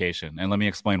syndication. And let me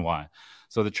explain why.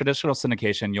 So the traditional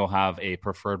syndication, you'll have a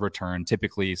preferred return,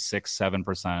 typically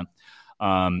 6-7%.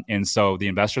 And so the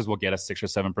investors will get a 6 or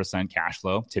 7% cash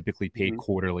flow, typically paid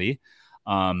quarterly,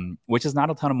 which is not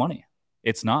a ton of money.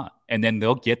 It's not. And then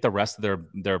they'll get the rest of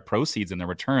their proceeds and their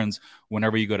returns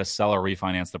whenever you go to sell or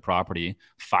refinance the property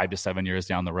 5 to 7 years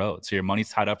down the road. So your money's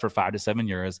tied up for 5 to 7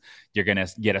 years. You're going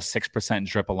to get a 6%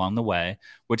 drip along the way,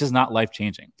 which is not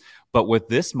life-changing. But with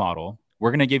this model,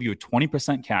 we're going to give you a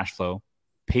 20% cash flow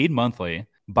paid monthly.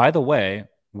 By the way,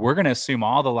 we're going to assume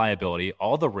all the liability,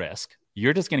 all the risk.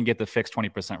 You're just going to get the fixed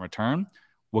 20% return.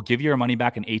 We'll give you your money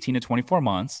back in 18 to 24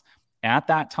 months. At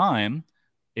that time,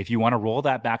 if you want to roll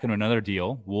that back into another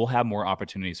deal, we'll have more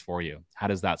opportunities for you. How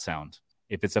does that sound?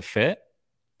 If it's a fit,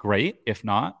 great. If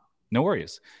not, no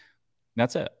worries.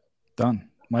 That's it. Done.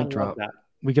 Mic drop.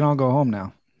 We can all go home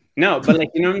now. No, but like,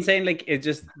 you know what I'm saying? Like, it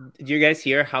just, did you guys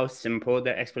hear how simple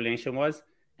the explanation was?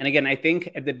 And again, I think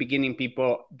at the beginning,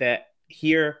 people that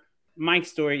hear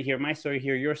Mike's story here, my story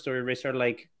here, your story, Rich, are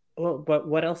like, well, but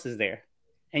what else is there?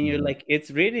 And you're like, it's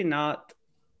really not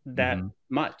that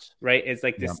much, right? It's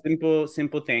like this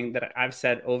simple thing that I've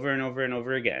said over and over and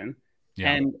over again.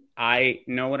 And I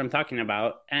know what I'm talking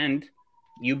about. And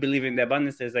you believe in the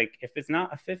abundance. Is like, if it's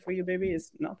not a fit for you, baby, it's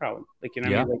no problem. Like, you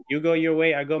know what I mean? Like, you go your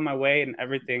way, I go my way, and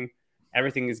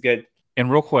everything is good.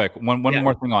 And real quick, one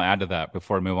more thing I'll add to that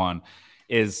before we move on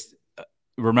is,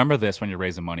 remember this when you're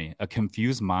raising money: a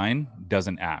confused mind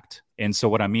doesn't act. And so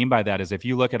what I mean by that is, if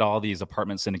you look at all these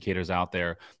apartment syndicators out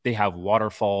there, they have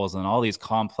waterfalls and all these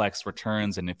complex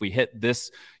returns. And if we hit this,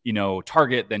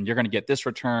 target, then you're going to get this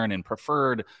return and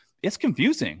preferred. It's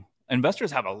confusing.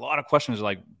 Investors have a lot of questions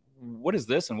like, what is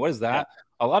this and what is that?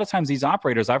 A lot of times these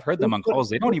operators, I've heard them on calls,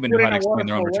 they don't even know how to explain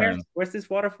their own returns. Where's this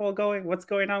waterfall going? What's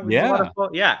going on with this waterfall?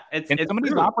 Yeah. And some of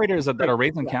these operators that are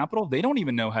raising capital, they don't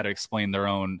even know how to explain their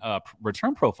own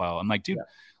return profile. I'm like, dude,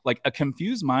 like, a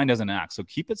confused mind doesn't act. So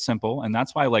keep it simple. And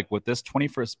that's why, like, with this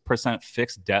 20%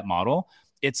 fixed debt model,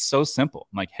 it's so simple.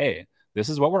 I'm like, hey, this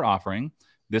is what we're offering.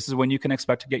 This is when you can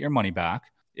expect to get your money back.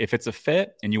 If it's a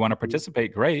fit and you want to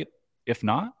participate, great. If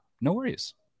not, no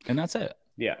worries. And that's it.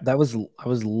 Yeah. I was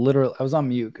on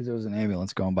mute because there was an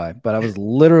ambulance going by, but I was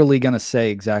literally going to say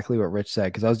exactly what Rich said,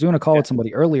 because I was doing a call with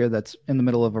somebody earlier that's in the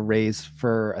middle of a raise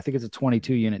for, I think it's a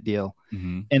 22 unit deal.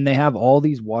 And they have all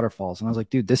these waterfalls. And I was like,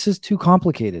 dude, this is too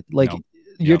complicated. Like,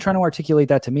 you're trying to articulate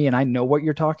that to me, and I know what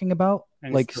you're talking about.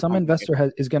 And like, some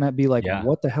investor is going to be like,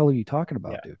 what the hell are you talking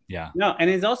about, dude? No, and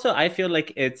it's also, I feel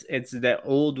like it's the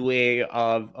old way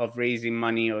of raising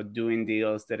money or doing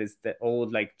deals. That is the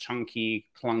old, like, chunky,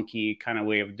 clunky kind of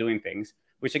way of doing things,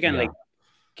 which again, like,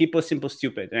 keep it simple,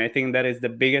 stupid. And I think that is the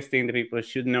biggest thing that people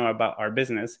should know about our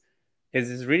business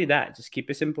is really that. Just keep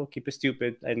it simple, keep it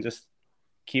stupid, and just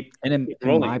keep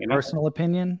rolling. In my personal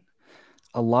opinion,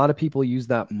 a lot of people use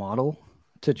that model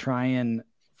to try and,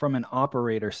 from an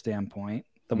operator standpoint,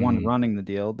 the one running the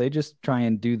deal. They just try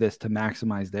and do this to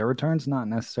maximize their returns, not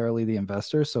necessarily the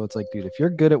investors. So it's like, dude, if you're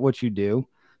good at what you do,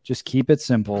 just keep it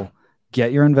simple,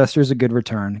 get your investors a good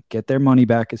return, get their money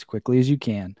back as quickly as you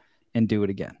can, and do it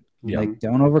again. Like,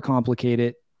 don't overcomplicate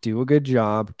it. Do a good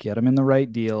job, get them in the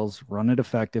right deals, run it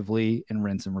effectively, and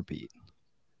rinse and repeat.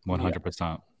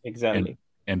 100%. Exactly.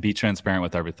 And be transparent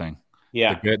with everything.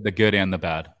 Yeah. The good and the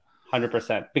bad.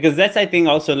 100%. Because that's, I think,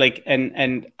 also like,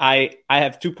 and I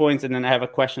have 2 points, and then I have a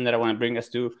question that I want to bring us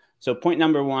to. So point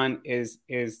number one is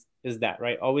that,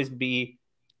 right? Always be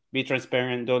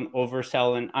transparent. Don't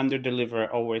oversell and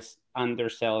underdeliver. Always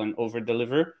undersell and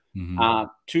overdeliver.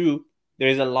 2, there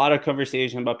is a lot of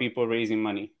conversation about people raising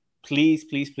money. Please,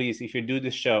 please, please, if you do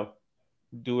this show,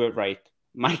 do it right.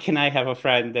 Mike and I have a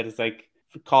friend that is like,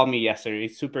 called me yesterday,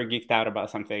 super geeked out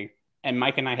about something. And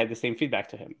Mike and I had the same feedback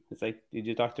to him. It's like, did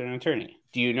you talk to an attorney?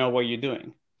 Do you know what you're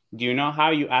doing? Do you know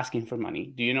how you're asking for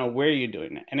money? Do you know where you're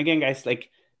doing it? And again, guys, like,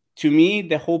 to me,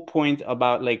 the whole point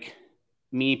about like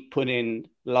me putting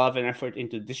love and effort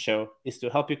into this show is to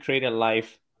help you create a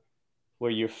life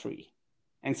where you're free.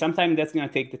 And sometimes that's going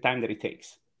to take the time that it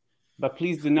takes. But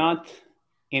please do not,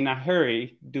 in a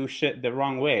hurry, do shit the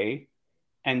wrong way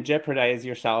and jeopardize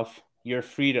yourself, your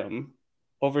freedom,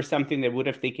 over something that would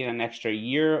have taken an extra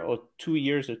year or 2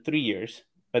 years or 3 years,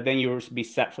 but then you'll be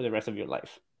set for the rest of your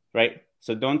life, right?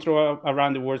 So don't throw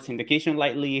around the word syndication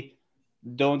lightly.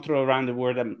 Don't throw around the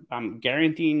word I'm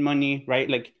guaranteeing money, right?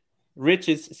 Like, Rich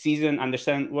is seasoned,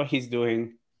 understand what he's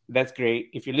doing. That's great.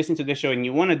 If you listen to the show and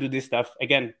you want to do this stuff,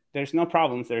 again, there's no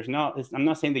problems. I'm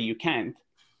not saying that you can't.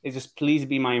 It's just, please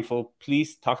be mindful.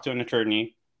 Please talk to an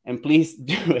attorney, and please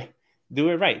do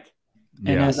it right.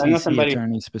 And SEC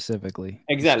attorney specifically.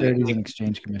 Exactly. Securities and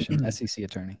Exchange Commission, SEC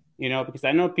attorney. You know, because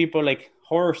I know people, like,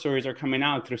 horror stories are coming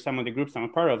out through some of the groups I'm a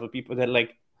part of people that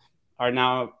like are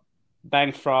now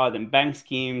bank fraud and bank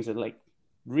schemes and like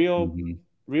real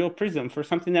prison for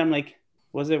something that I'm like,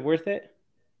 was it worth it?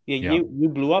 Yeah. You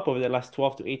blew up over the last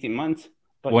 12 to 18 months.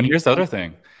 But here's the other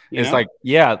thing. It's like,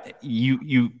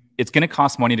 it's going to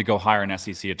cost money to go hire an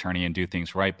SEC attorney and do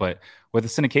things right. But with a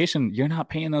syndication, you're not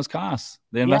paying those costs.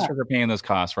 The investors are paying those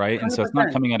costs, right? 100%. And so it's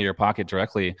not coming out of your pocket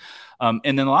directly. And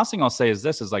then the last thing I'll say is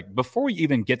this, is like, before you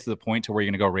even get to the point to where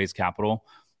you're going to go raise capital,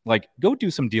 like, go do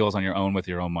some deals on your own with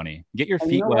your own money. Get your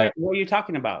feet wet. What are you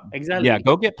talking about? Exactly. Yeah,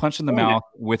 go get punched in the mouth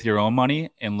with your own money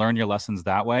and learn your lessons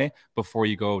that way before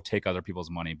you go take other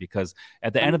people's money. Because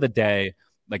at the end of the day,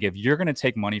 like, if you're going to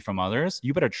take money from others,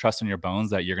 you better trust in your bones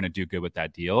that you're going to do good with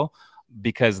that deal,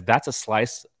 because that's a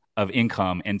slice of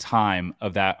income and time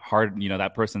of that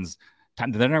that person's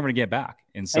time that they're never going to get back.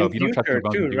 And so if you don't trust your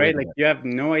bones, too, right? Like, you have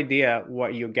no idea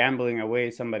what you're gambling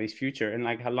away somebody's future and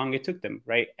like how long it took them,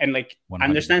 right? And like, 100%.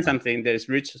 Understand something that is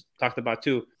Rich talked about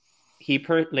too.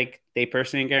 They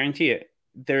personally guarantee it.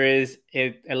 There is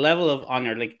a level of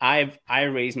honor. Like, I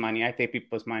raise money, I take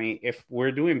people's money. If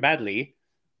we're doing badly,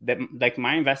 that, like,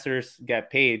 my investors get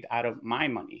paid out of my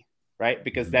money, right?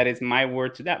 Because that is my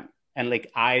word to them. And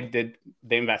like, I did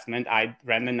the investment, I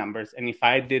ran the numbers, and if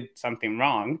I did something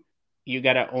wrong, you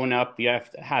gotta own up. You have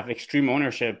to have extreme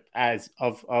ownership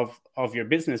of your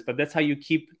business. But that's how you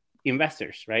keep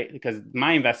investors, right? Because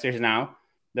my investors now,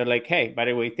 they're like, hey, by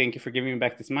the way, thank you for giving me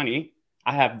back this money.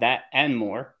 I have that and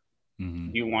more. Do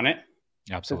you want it?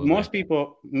 Absolutely. Most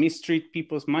people mistreat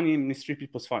people's money and mistreat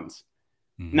people's funds.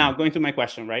 Now, going to my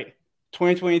question, right?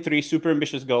 2023, super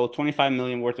ambitious goal, 25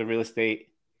 million worth of real estate.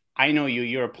 I know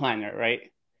you're a planner,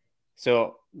 right?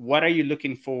 So what are you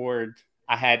looking forward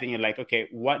ahead? And you're like, okay,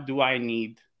 what do I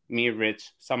need, me, Rich,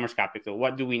 Summers Capital,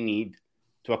 what do we need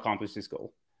to accomplish this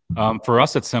goal? For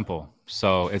us, it's simple.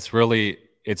 So it's really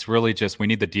just, we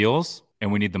need the deals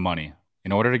and we need the money.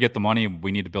 In order to get the money,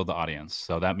 we need to build the audience.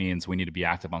 So that means we need to be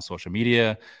active on social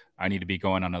media. I need to be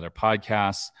going on other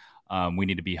podcasts. We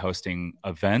need to be hosting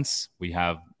events. We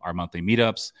have our monthly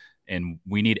meetups, and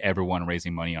we need everyone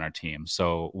raising money on our team.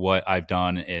 So what I've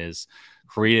done is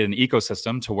created an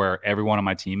ecosystem to where everyone on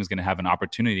my team is going to have an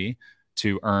opportunity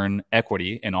to earn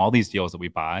equity in all these deals that we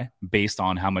buy based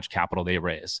on how much capital they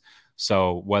raise.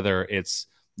 So whether it's,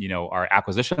 our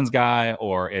acquisitions guy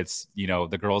or it's,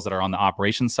 the girls that are on the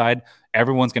operations side,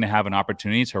 everyone's going to have an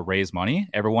opportunity to raise money.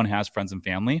 Everyone has friends and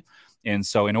family. And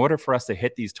so in order for us to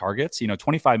hit these targets,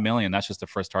 25 million, that's just the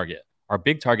first target. Our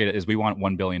big target is we want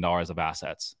 $1 billion of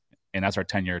assets, and that's our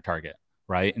 10-year target,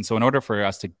 right? And so in order for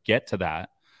us to get to that,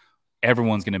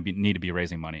 everyone's going to need to be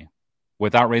raising money.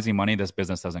 Without raising money, this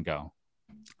business doesn't go.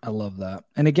 I love that.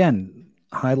 And again,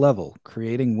 high level,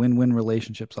 creating win-win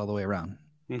relationships all the way around.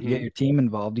 You get your team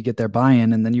involved, you get their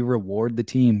buy-in, and then you reward the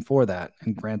team for that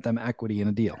and grant them equity in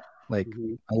a deal. Like,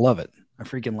 I love it. I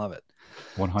freaking love it.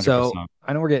 100%. So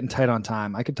I know we're getting tight on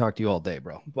time. I could talk to you all day,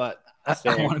 bro, but I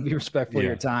want to be respectful of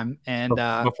your time. And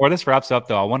before this wraps up,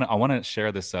 though, I want to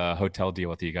share this hotel deal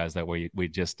with you guys that we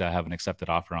just have an accepted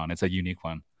offer on. It's a unique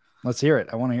one. Let's hear it.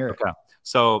 I want to hear it. Okay.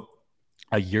 So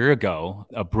a year ago,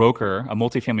 a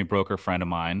multifamily broker friend of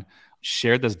mine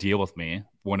shared this deal with me.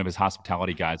 One of his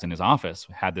hospitality guys in his office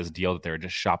had this deal that they were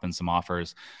just shopping some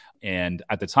offers. And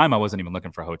at the time, I wasn't even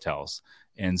looking for hotels.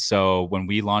 And so when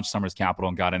we launched Summers Capital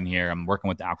and got in here, I'm working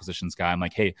with the acquisitions guy. I'm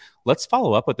like, hey, let's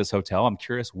follow up with this hotel. I'm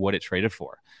curious what it traded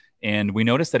for. And we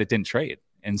noticed that it didn't trade.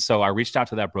 And so I reached out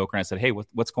to that broker and I said, hey,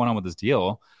 what's going on with this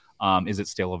deal? Is it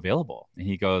still available? And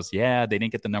he goes, yeah, they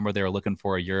didn't get the number they were looking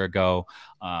for a year ago.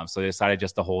 So they decided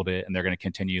just to hold it and they're going to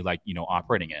continue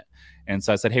operating it. And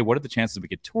so I said, hey, what are the chances we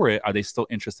could tour it? Are they still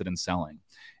interested in selling?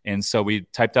 And so we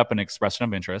typed up an expression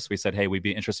of interest. We said, hey, we'd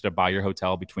be interested to buy your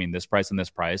hotel between this price and this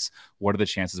price. What are the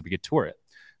chances we could tour it?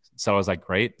 So I was like,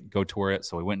 great, go tour it.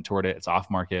 So we went and toured it. It's off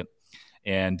market.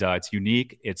 And it's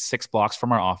unique. It's 6 blocks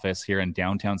from our office here in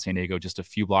downtown San Diego, just a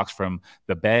few blocks from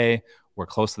the Bay. We're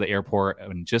close to the airport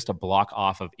and just a block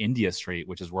off of India Street,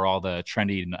 which is where all the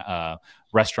trendy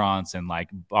restaurants and like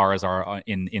bars are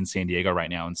in San Diego right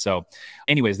now. And so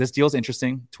anyways, this deal is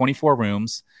interesting. 24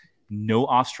 rooms, no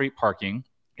off-street parking.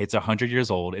 It's 100 years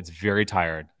old. It's very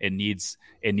tired. It needs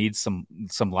some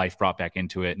life brought back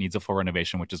into it. It needs a full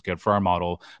renovation, which is good for our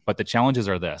model. But the challenges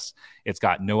are this. It's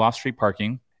got no off-street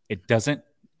parking. It doesn't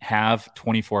have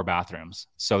 24 bathrooms.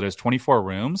 So there's 24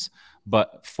 rooms,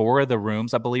 but 4 of the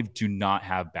rooms, I believe, do not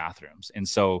have bathrooms. And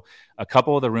so a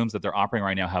couple of the rooms that they're operating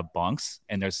right now have bunks,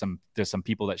 and there's some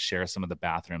people that share some of the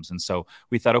bathrooms. And so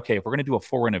we thought, okay, if we're going to do a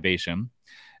full renovation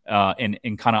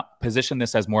and kind of position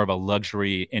this as more of a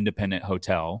luxury independent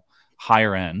hotel,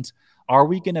 higher end, are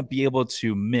we going to be able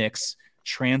to mix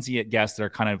transient guests that are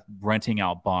kind of renting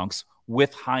out bunks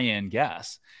with high-end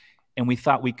guests? And we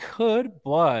thought we could,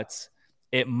 but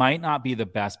it might not be the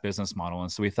best business model.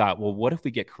 And so we thought, well, what if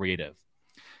we get creative?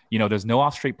 There's no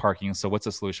off-street parking. So what's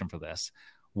the solution for this?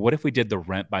 What if we did the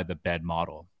rent by the bed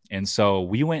model? And so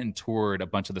we went and toured a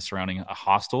bunch of the surrounding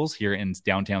hostels here in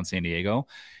downtown San Diego.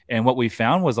 And what we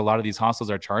found was a lot of these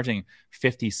hostels are charging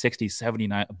 $50,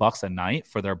 $60, $79 a night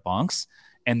for their bunks.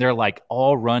 And they're like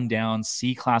all run down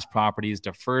C-class properties,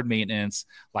 deferred maintenance,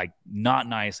 like not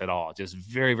nice at all, just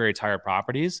very, very tired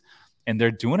properties. And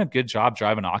they're doing a good job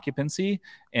driving occupancy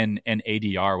and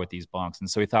ADR with these bunks. And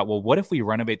so we thought, well, what if we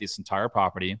renovate this entire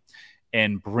property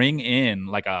and bring in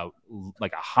like a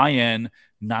high-end,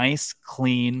 nice,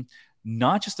 clean,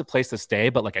 not just a place to stay,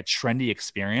 but like a trendy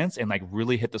experience, and like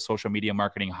really hit the social media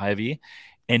marketing heavy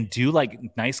and do like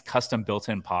nice custom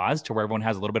built-in pods to where everyone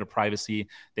has a little bit of privacy.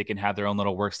 They can have their own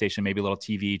little workstation, maybe a little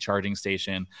TV charging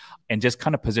station, and just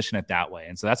kind of position it that way.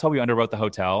 And so that's how we underwrote the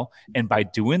hotel. And by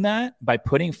doing that, by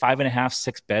putting 5.5,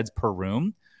 6 beds per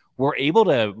room, we're able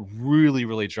to really,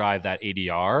 really drive that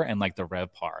ADR and like the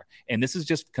RevPAR. And this is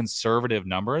just conservative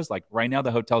numbers. Like right now,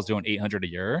 the hotel's doing $800 a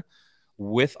year.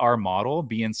 With our model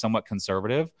being somewhat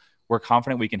conservative, we're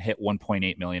confident we can hit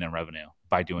 $1.8 million in revenue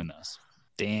by doing this.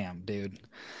 Damn, dude.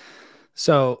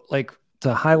 So like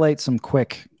to highlight some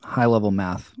quick high level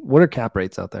math, what are cap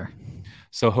rates out there?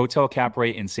 So hotel cap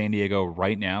rate in San Diego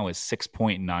right now is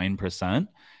 6.9%.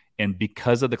 And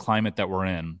because of the climate that we're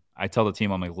in, I tell the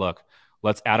team, I'm like, look,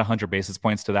 let's add 100 basis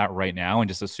points to that right now and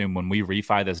just assume when we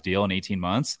refi this deal in 18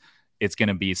 months, it's going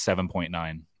to be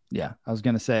 7.9. Yeah, I was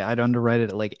going to say I'd underwrite it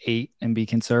at like 8 and be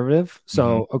conservative.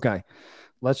 So, okay,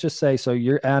 let's just say, so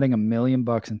you're adding $1 million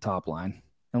in top line.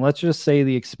 And let's just say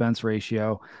the expense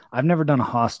ratio, I've never done a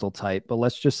hostel type, but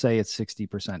let's just say it's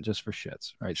 60% just for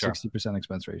shits, right? Sure. 60%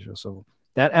 expense ratio. So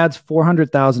that adds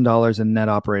 $400,000 in net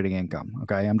operating income.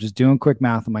 Okay. I'm just doing quick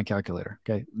math on my calculator.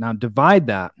 Okay. Now divide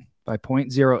that by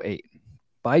 0.08.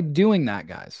 By doing that,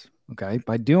 guys, okay,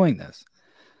 by doing this,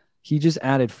 he just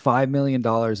added $5 million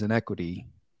in equity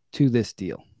to this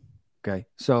deal. Okay.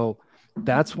 So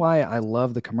that's why I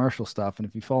love the commercial stuff. And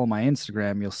if you follow my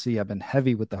Instagram, you'll see I've been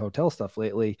heavy with the hotel stuff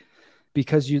lately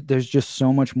because there's just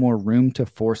so much more room to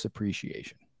force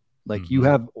appreciation. Like you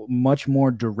have much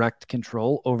more direct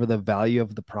control over the value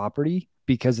of the property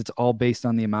because it's all based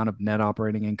on the amount of net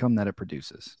operating income that it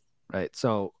produces. Right.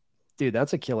 So, dude,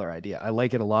 that's a killer idea. I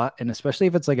like it a lot. And especially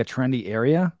if it's like a trendy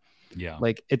area. Yeah.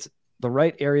 Like it's the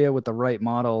right area with the right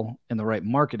model and the right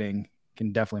marketing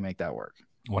can definitely make that work.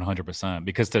 100%.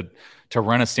 Because to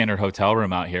run a standard hotel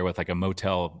room out here with like a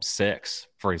Motel 6,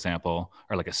 for example,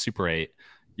 or like a Super 8,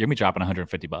 you're gonna be dropping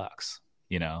 $150,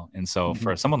 And so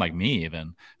for someone like me,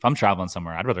 even if I'm traveling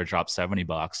somewhere, I'd rather drop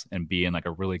 $70 and be in like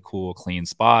a really cool, clean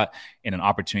spot and an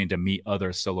opportunity to meet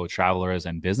other solo travelers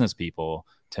and business people.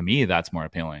 To me, that's more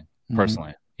appealing.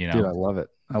 personally. You know, dude, I love it.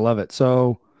 I love it.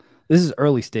 So this is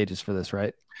early stages for this,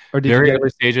 right? Or did very you get early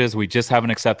stages. We just haven't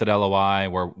accepted LOI.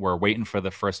 We're waiting for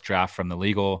the first draft from the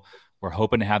legal. We're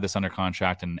hoping to have this under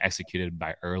contract and executed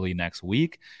by early next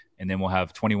week. And then we'll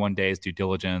have 21 days due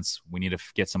diligence. We need to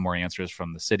get some more answers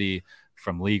from the city,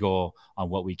 from legal on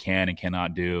what we can and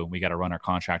cannot do. We got to run our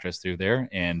contractors through there.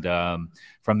 And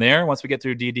from there, once we get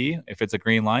through DD, if it's a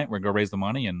green light, we're going to raise the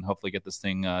money and hopefully get this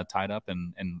thing tied up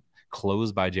and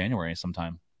closed by January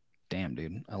sometime. Damn,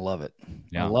 dude. I love it.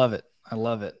 Yeah. I love it. I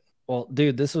love it. Well,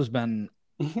 dude, this has been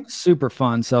super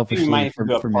fun, selfishly, You might for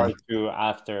do a me. part two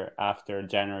after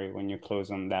January when you close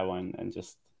on that one and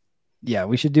just. Yeah,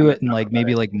 we should do it in like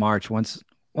maybe like March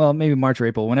maybe March or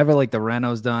April, whenever like the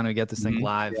reno's done, we get this thing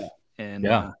live. Yeah. And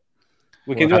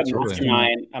we can do absolutely.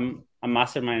 a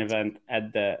mastermind event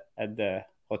at the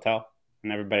hotel,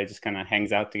 and everybody just kind of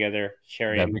hangs out together,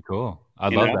 sharing. That'd be cool.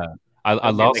 I'd love that.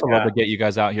 I'd also love to get you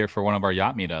guys out here for one of our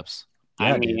yacht meetups.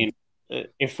 I mean,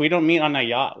 if we don't meet on a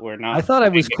yacht, we're not. I thought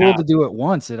it was cool to do it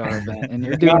once at our event, and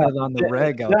you're doing it on the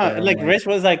reg out there. Like Rich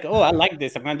was like, "Oh, I like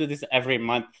this. I'm gonna do this every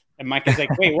month." And Mike is like,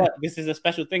 "Wait, what? This is a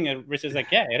special thing." And Rich is like,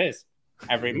 "Yeah, it is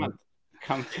every month."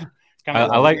 Come.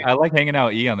 I like hanging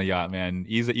out E on the yacht, man.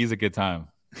 E's a good time.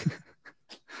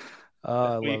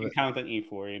 I you can count on E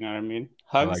for. You know what I mean?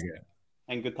 Hugs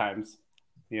and good times.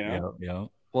 You know. Yeah.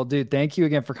 Well, dude, thank you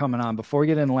again for coming on. Before we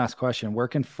get into the last question, where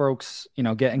can folks,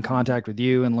 get in contact with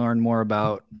you and learn more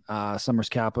about Summers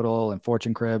Capital and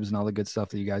Fortune Cribs and all the good stuff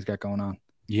that you guys got going on?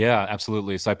 Yeah,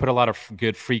 absolutely. So I put a lot of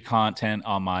good free content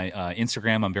on my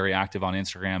Instagram. I'm very active on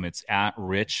Instagram. It's at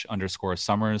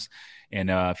 @rich_Summers. And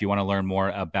if you want to learn more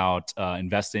about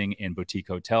investing in boutique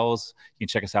hotels, you can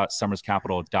check us out,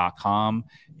 summerscapital.com.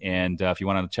 And if you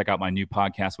want to check out my new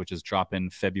podcast, which is dropping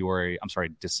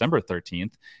December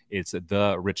 13th, it's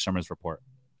the Rich Summers Report.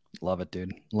 Love it,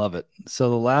 dude. Love it. So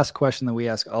the last question that we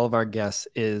ask all of our guests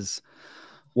is,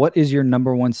 what is your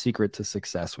number one secret to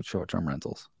success with short-term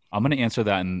rentals? I'm going to answer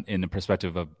that in the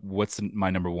perspective of what's my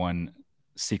number one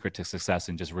secret to success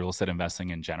in just real estate investing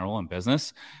in general and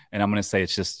business. And I'm going to say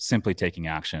it's just simply taking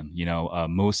action.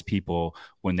 Most people,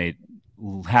 when they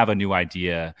have a new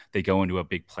idea, they go into a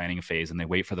big planning phase and they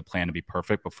wait for the plan to be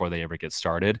perfect before they ever get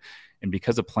started. And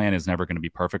because a plan is never going to be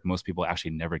perfect, most people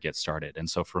actually never get started. And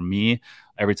so for me,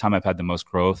 every time I've had the most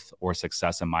growth or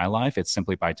success in my life, it's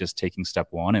simply by just taking step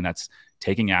one, and that's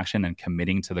taking action and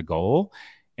committing to the goal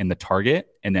and the target,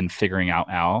 and then figuring out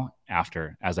how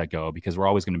after as I go, because we're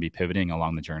always going to be pivoting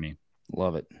along the journey.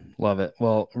 Love it. Love it.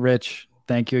 Well, Rich,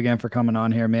 thank you again for coming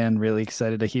on here, man. Really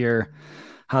excited to hear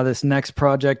how this next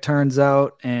project turns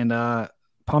out, and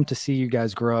pumped to see you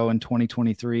guys grow in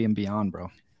 2023 and beyond,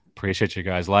 bro. Appreciate you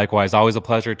guys. Likewise, always a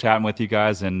pleasure chatting with you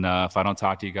guys. And if I don't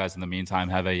talk to you guys in the meantime,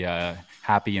 have a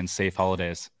happy and safe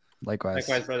holidays. Likewise,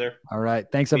 brother. All right.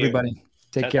 Thanks, everybody.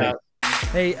 Take care.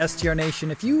 Hey, STR Nation,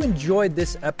 if you enjoyed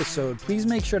this episode, please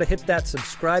make sure to hit that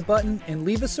subscribe button and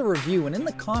leave us a review. And in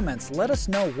the comments, let us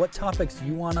know what topics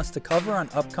you want us to cover on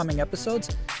upcoming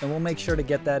episodes, and we'll make sure to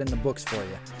get that in the books for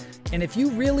you. And if you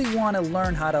really want to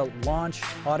learn how to launch,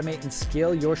 automate, and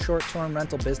scale your short-term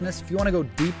rental business, if you want to go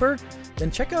deeper,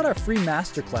 then check out our free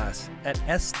masterclass at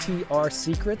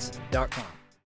strsecrets.com.